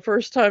from the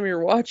first time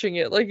you're watching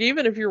it. Like,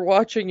 even if you're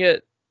watching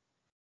it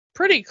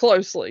pretty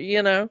closely,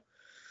 you know?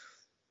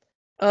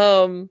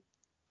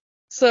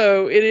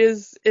 So it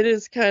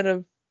is kind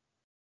of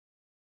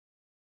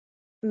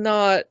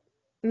not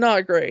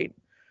great.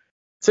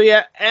 So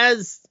yeah,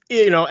 as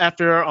you know,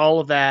 after all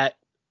of that,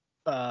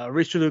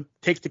 Richelieu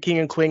takes the king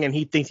and queen, and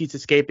he thinks he's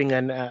escaping.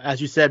 And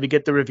as you said, we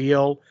get the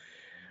reveal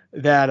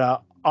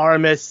that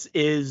Aramis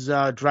is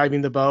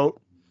driving the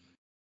boat.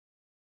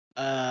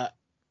 And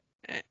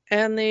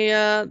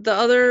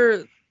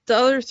the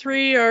other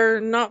three are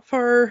not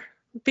far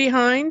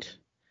behind,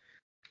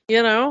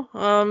 you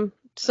know.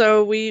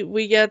 So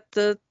we get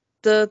the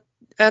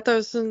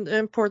Athos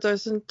and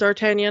Porthos and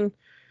D'Artagnan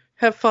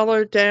have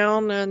followed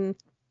down, and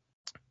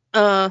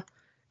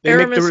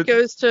Aramis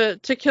goes to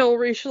kill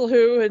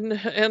Richelieu,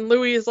 and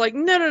Louis is like,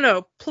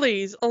 no,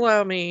 please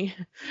allow me.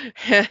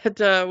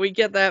 And we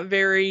get that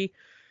very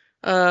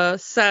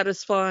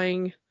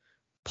satisfying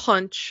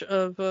punch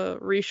of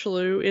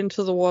Richelieu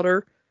into the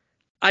water.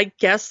 I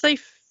guess they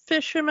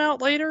fish him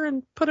out later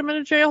and put him in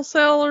a jail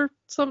cell or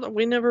something.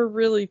 We never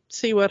really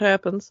see what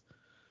happens.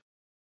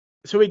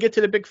 So we get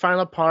to the big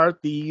final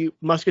part. The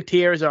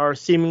Musketeers are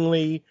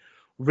seemingly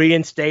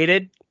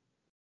reinstated,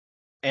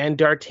 and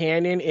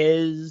D'Artagnan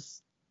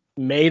is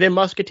made a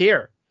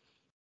Musketeer.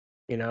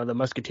 You know, the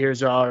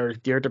Musketeers are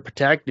there to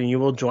protect, and you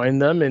will join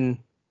them and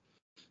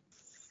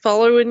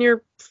follow in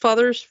your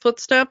father's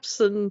footsteps,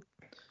 and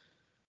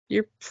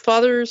your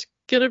father's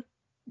gonna,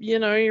 you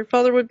know, your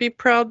father would be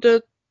proud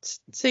to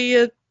see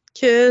a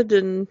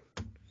kid.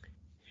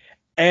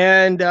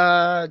 And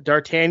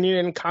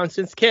D'Artagnan and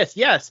Constance kiss.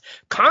 Yes,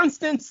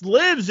 Constance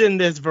lives in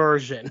this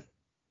version.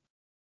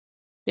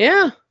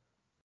 Yeah.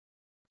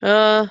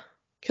 Because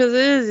it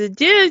is a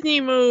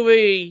Disney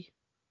movie.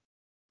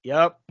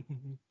 Yep.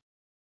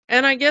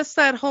 And I guess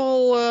that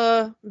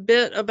whole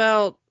bit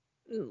about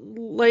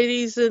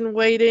ladies in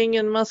waiting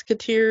and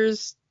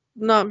musketeers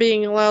not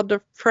being allowed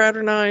to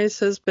fraternize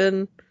has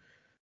been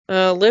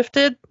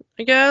lifted,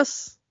 I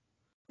guess.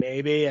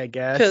 Maybe, I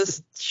guess.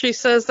 Because she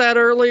says that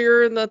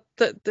earlier in the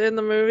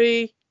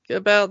movie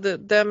about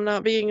them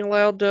not being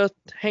allowed to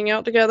hang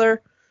out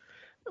together.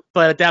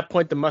 But at that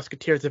point, the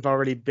Musketeers have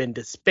already been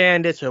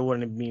disbanded, so it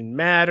wouldn't even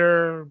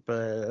matter.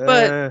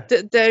 But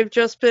they've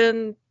just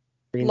been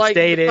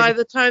reinstated. Like, by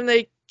the time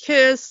they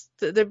kiss,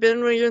 they've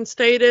been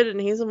reinstated, and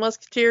he's a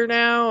Musketeer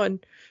now,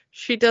 and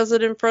she does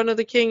it in front of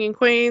the king and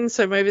queen,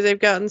 so maybe they've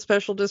gotten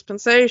special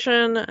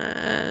dispensation.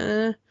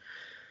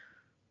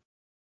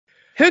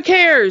 Who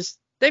cares?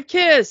 They've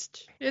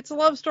kissed. It's a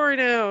love story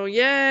now.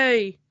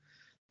 Yay.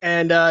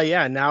 And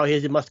now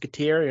he's a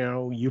Musketeer. You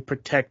know, you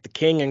protect the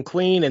king and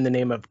queen in the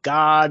name of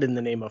God, in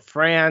the name of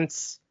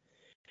France.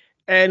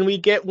 And we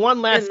get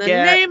one last in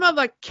the name of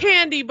a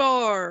candy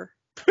bar.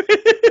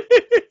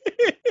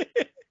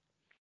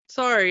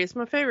 Sorry, it's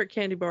my favorite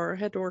candy bar. I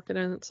had to work it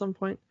in at some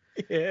point.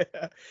 Yeah,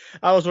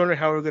 I was wondering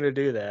how we were going to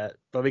do that.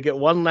 But we get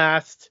one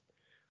last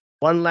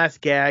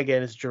gag,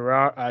 and it's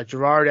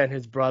Gerard and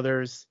his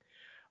brothers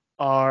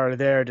are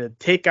there to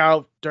take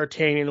out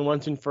D'Artagnan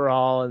once and for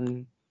all,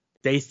 and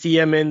they see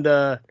him in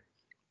the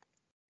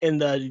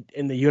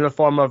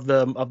uniform of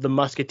the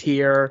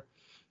Musketeer.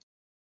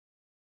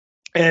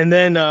 And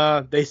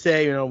then they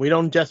say, you know, we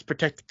don't just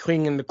protect the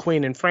king and the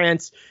queen in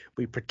France,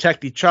 we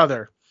protect each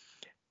other.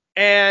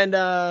 And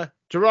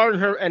Gerard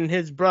and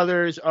his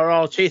brothers are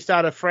all chased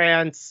out of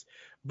France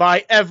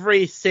by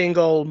every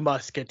single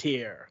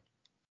Musketeer.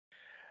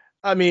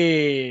 I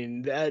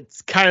mean,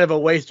 that's kind of a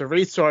waste of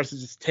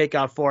resources to take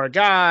out 4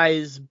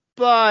 guys,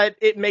 but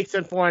it makes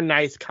it for a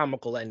nice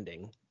comical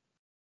ending.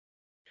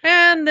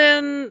 And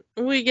then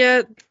we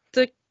get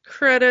the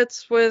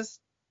credits with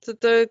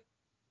the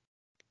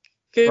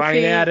goofy,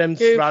 Bryan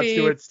Adams, Rod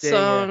Stewart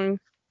song.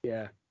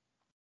 Yeah.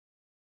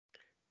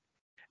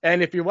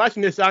 And if you're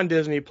watching this on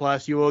Disney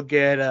Plus, you will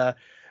get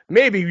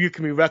maybe you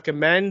can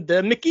recommend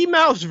the Mickey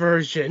Mouse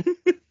version.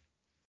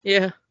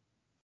 Yeah.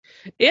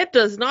 It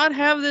does not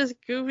have this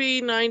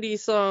goofy 90s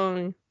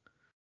song.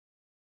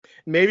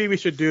 Maybe we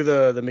should do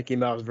the Mickey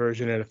Mouse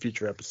version in a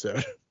future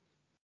episode.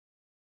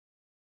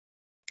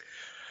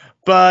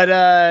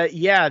 But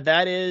yeah,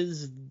 that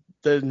is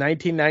the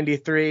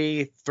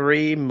 1993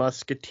 Three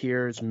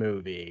Musketeers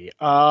movie.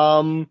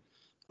 Well,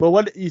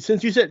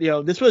 since you said, you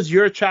know, this was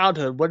your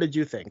childhood, what did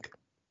you think?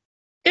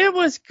 It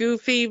was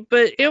goofy,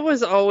 but it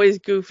was always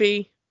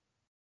goofy.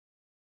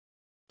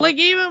 Like,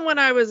 even when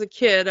I was a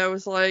kid, I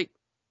was like,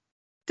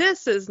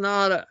 this is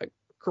not a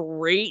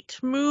great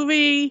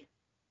movie,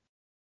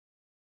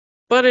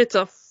 but it's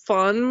a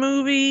fun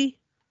movie.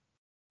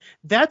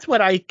 That's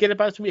what I get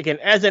about this movie. Again,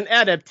 as an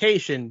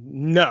adaptation,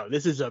 no,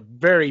 this is a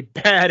very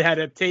bad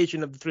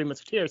adaptation of The Three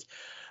Musketeers.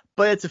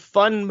 But it's a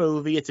fun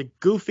movie. It's a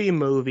goofy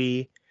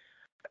movie.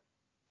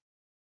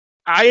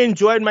 I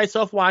enjoyed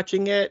myself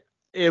watching it.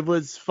 It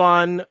was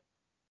fun.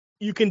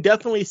 You can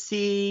definitely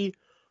see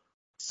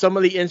some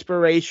of the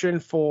inspiration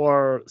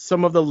for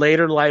some of the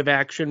later live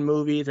action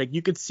movies. Like,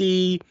 you could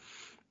see,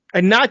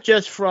 and not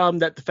just from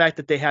the fact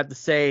that they had the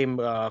same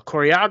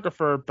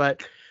choreographer,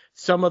 but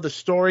some of the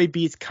story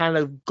beats kind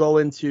of go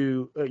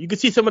into, you can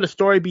see some of the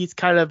story beats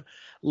kind of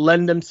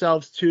lend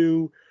themselves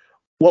to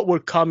what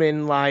would come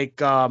in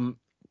like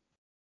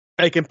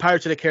in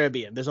Pirates of the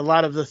Caribbean. There's a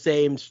lot of the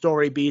same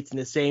story beats and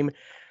the same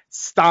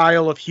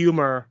style of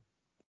humor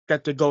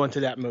that to go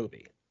into that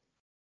movie.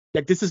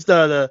 Like, this is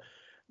the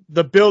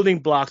building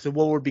blocks of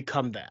what would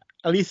become that.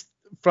 At least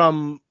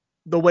from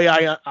the way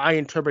I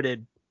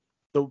interpreted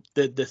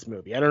this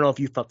movie. I don't know if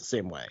you felt the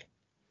same way.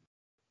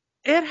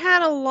 It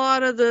had a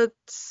lot of the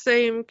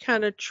same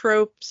kind of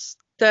tropes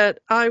that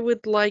I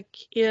would like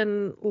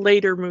in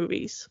later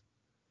movies.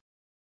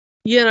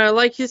 You know,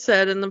 like you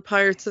said, in the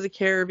Pirates of the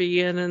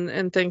Caribbean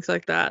and things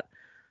like that.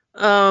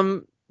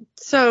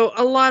 So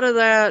a lot of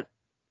that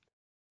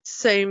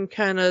same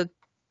kind of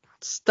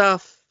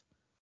stuff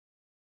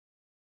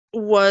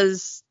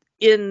was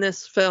in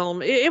this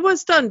film. It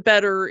was done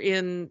better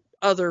in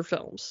other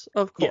films,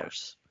 of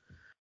course. Yeah.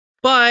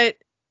 But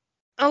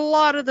a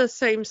lot of the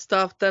same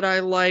stuff that I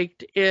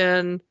liked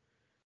in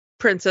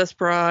Princess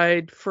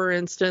Bride, for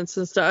instance,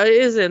 and stuff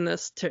is in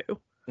this too.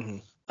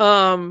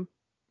 Mm-hmm.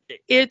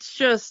 It's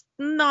just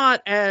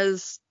not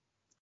as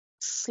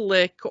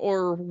slick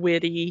or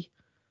witty.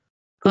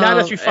 Not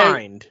as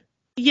refined.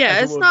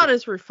 It's not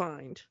as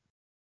refined.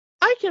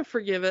 I can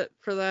forgive it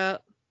for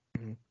that.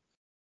 Mm-hmm.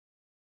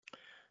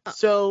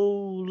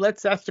 So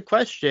let's ask the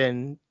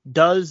question,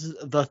 does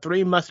the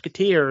Three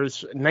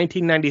Musketeers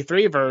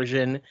 1993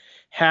 version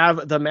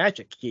have the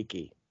magic,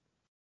 Kiki?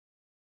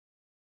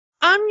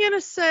 I'm going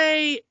to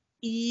say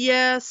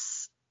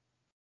yes,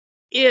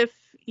 if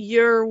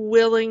you're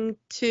willing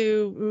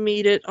to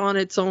meet it on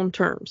its own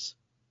terms.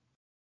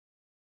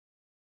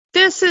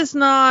 This is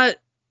not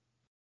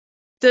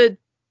the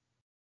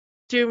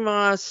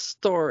Dumas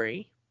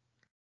story.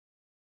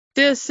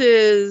 This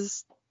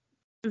is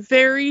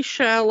very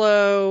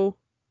shallow,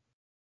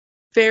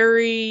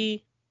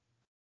 very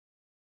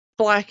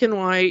black and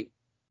white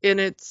in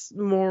its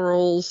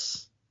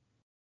morals.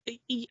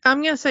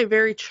 I'm going to say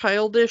very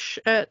childish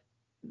at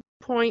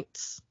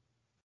points,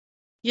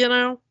 you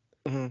know?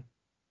 Mm-hmm.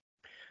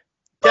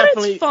 But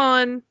definitely, it's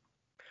fun.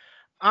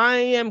 I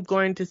am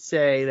going to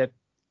say that,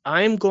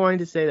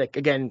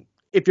 again,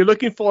 if you're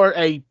looking for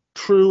a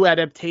true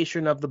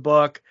adaptation of the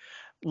book,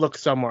 look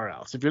somewhere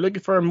else. If you're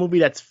looking for a movie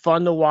that's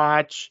fun to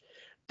watch,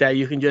 that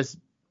you can just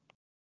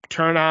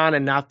turn on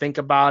and not think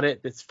about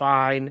it, it's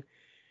fine.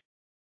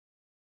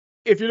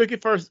 If you're looking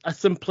for a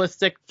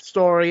simplistic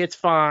story, it's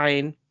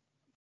fine.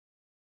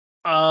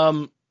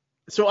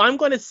 So I'm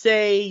going to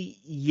say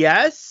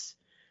yes,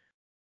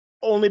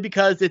 only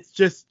because it's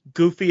just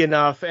goofy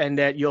enough and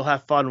that you'll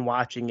have fun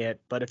watching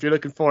it. But if you're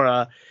looking for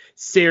a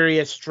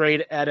serious,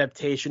 straight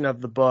adaptation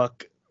of the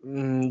book,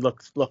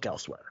 look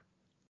elsewhere.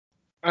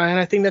 And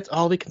I think that's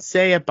all we can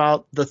say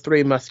about the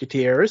Three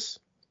Musketeers.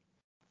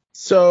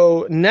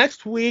 So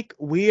next week,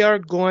 we are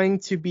going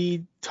to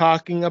be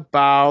talking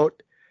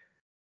about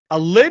a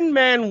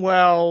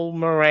Lin-Manuel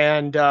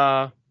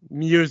Miranda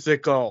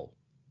musical.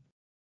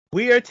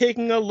 We are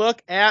taking a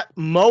look at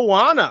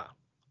Moana.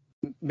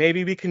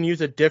 Maybe we can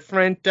use a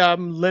different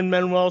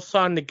Lin-Manuel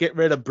song to get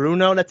rid of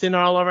Bruno that's in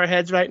all of our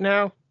heads right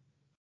now.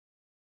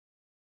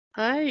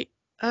 I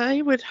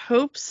would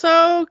hope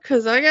so,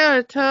 because I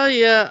gotta tell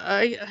you,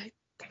 I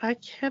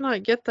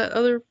cannot get that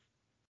other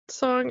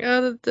song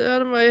out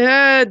of my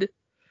head.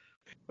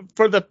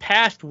 For the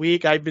past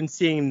week, I've been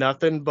seeing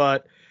nothing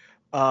but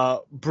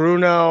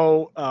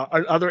Bruno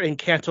and other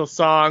Encanto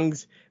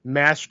songs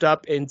mashed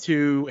up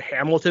into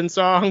Hamilton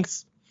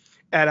songs,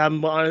 and I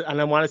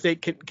want to say,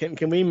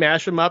 can we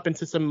mash them up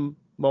into some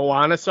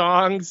Moana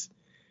songs,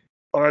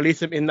 or at least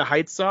some In the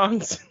Heights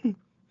songs?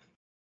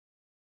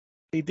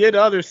 He did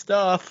other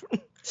stuff.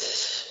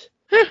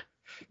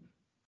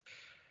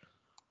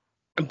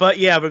 But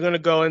yeah, we're gonna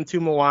go into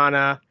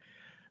Moana,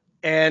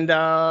 and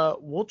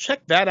we'll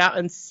check that out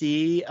and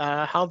see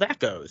how that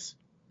goes.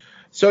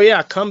 So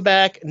yeah, come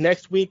back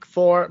next week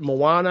for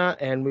Moana,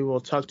 and we will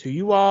talk to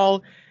you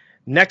all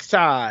next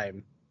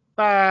time.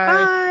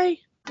 Bye.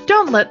 Bye.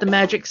 Don't let the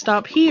magic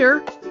stop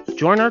here.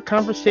 Join our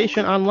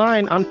conversation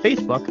online on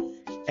Facebook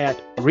at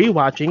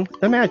Rewatching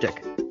the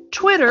Magic,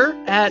 Twitter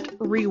at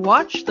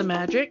Rewatch the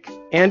Magic,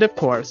 and of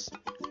course,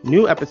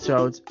 new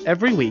episodes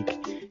every week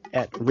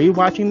at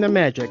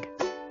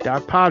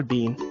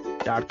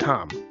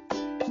rewatchingthemagic.podbean.com.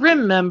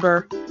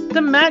 Remember,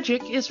 the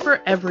magic is for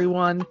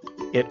everyone.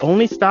 It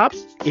only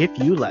stops if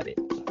you let it.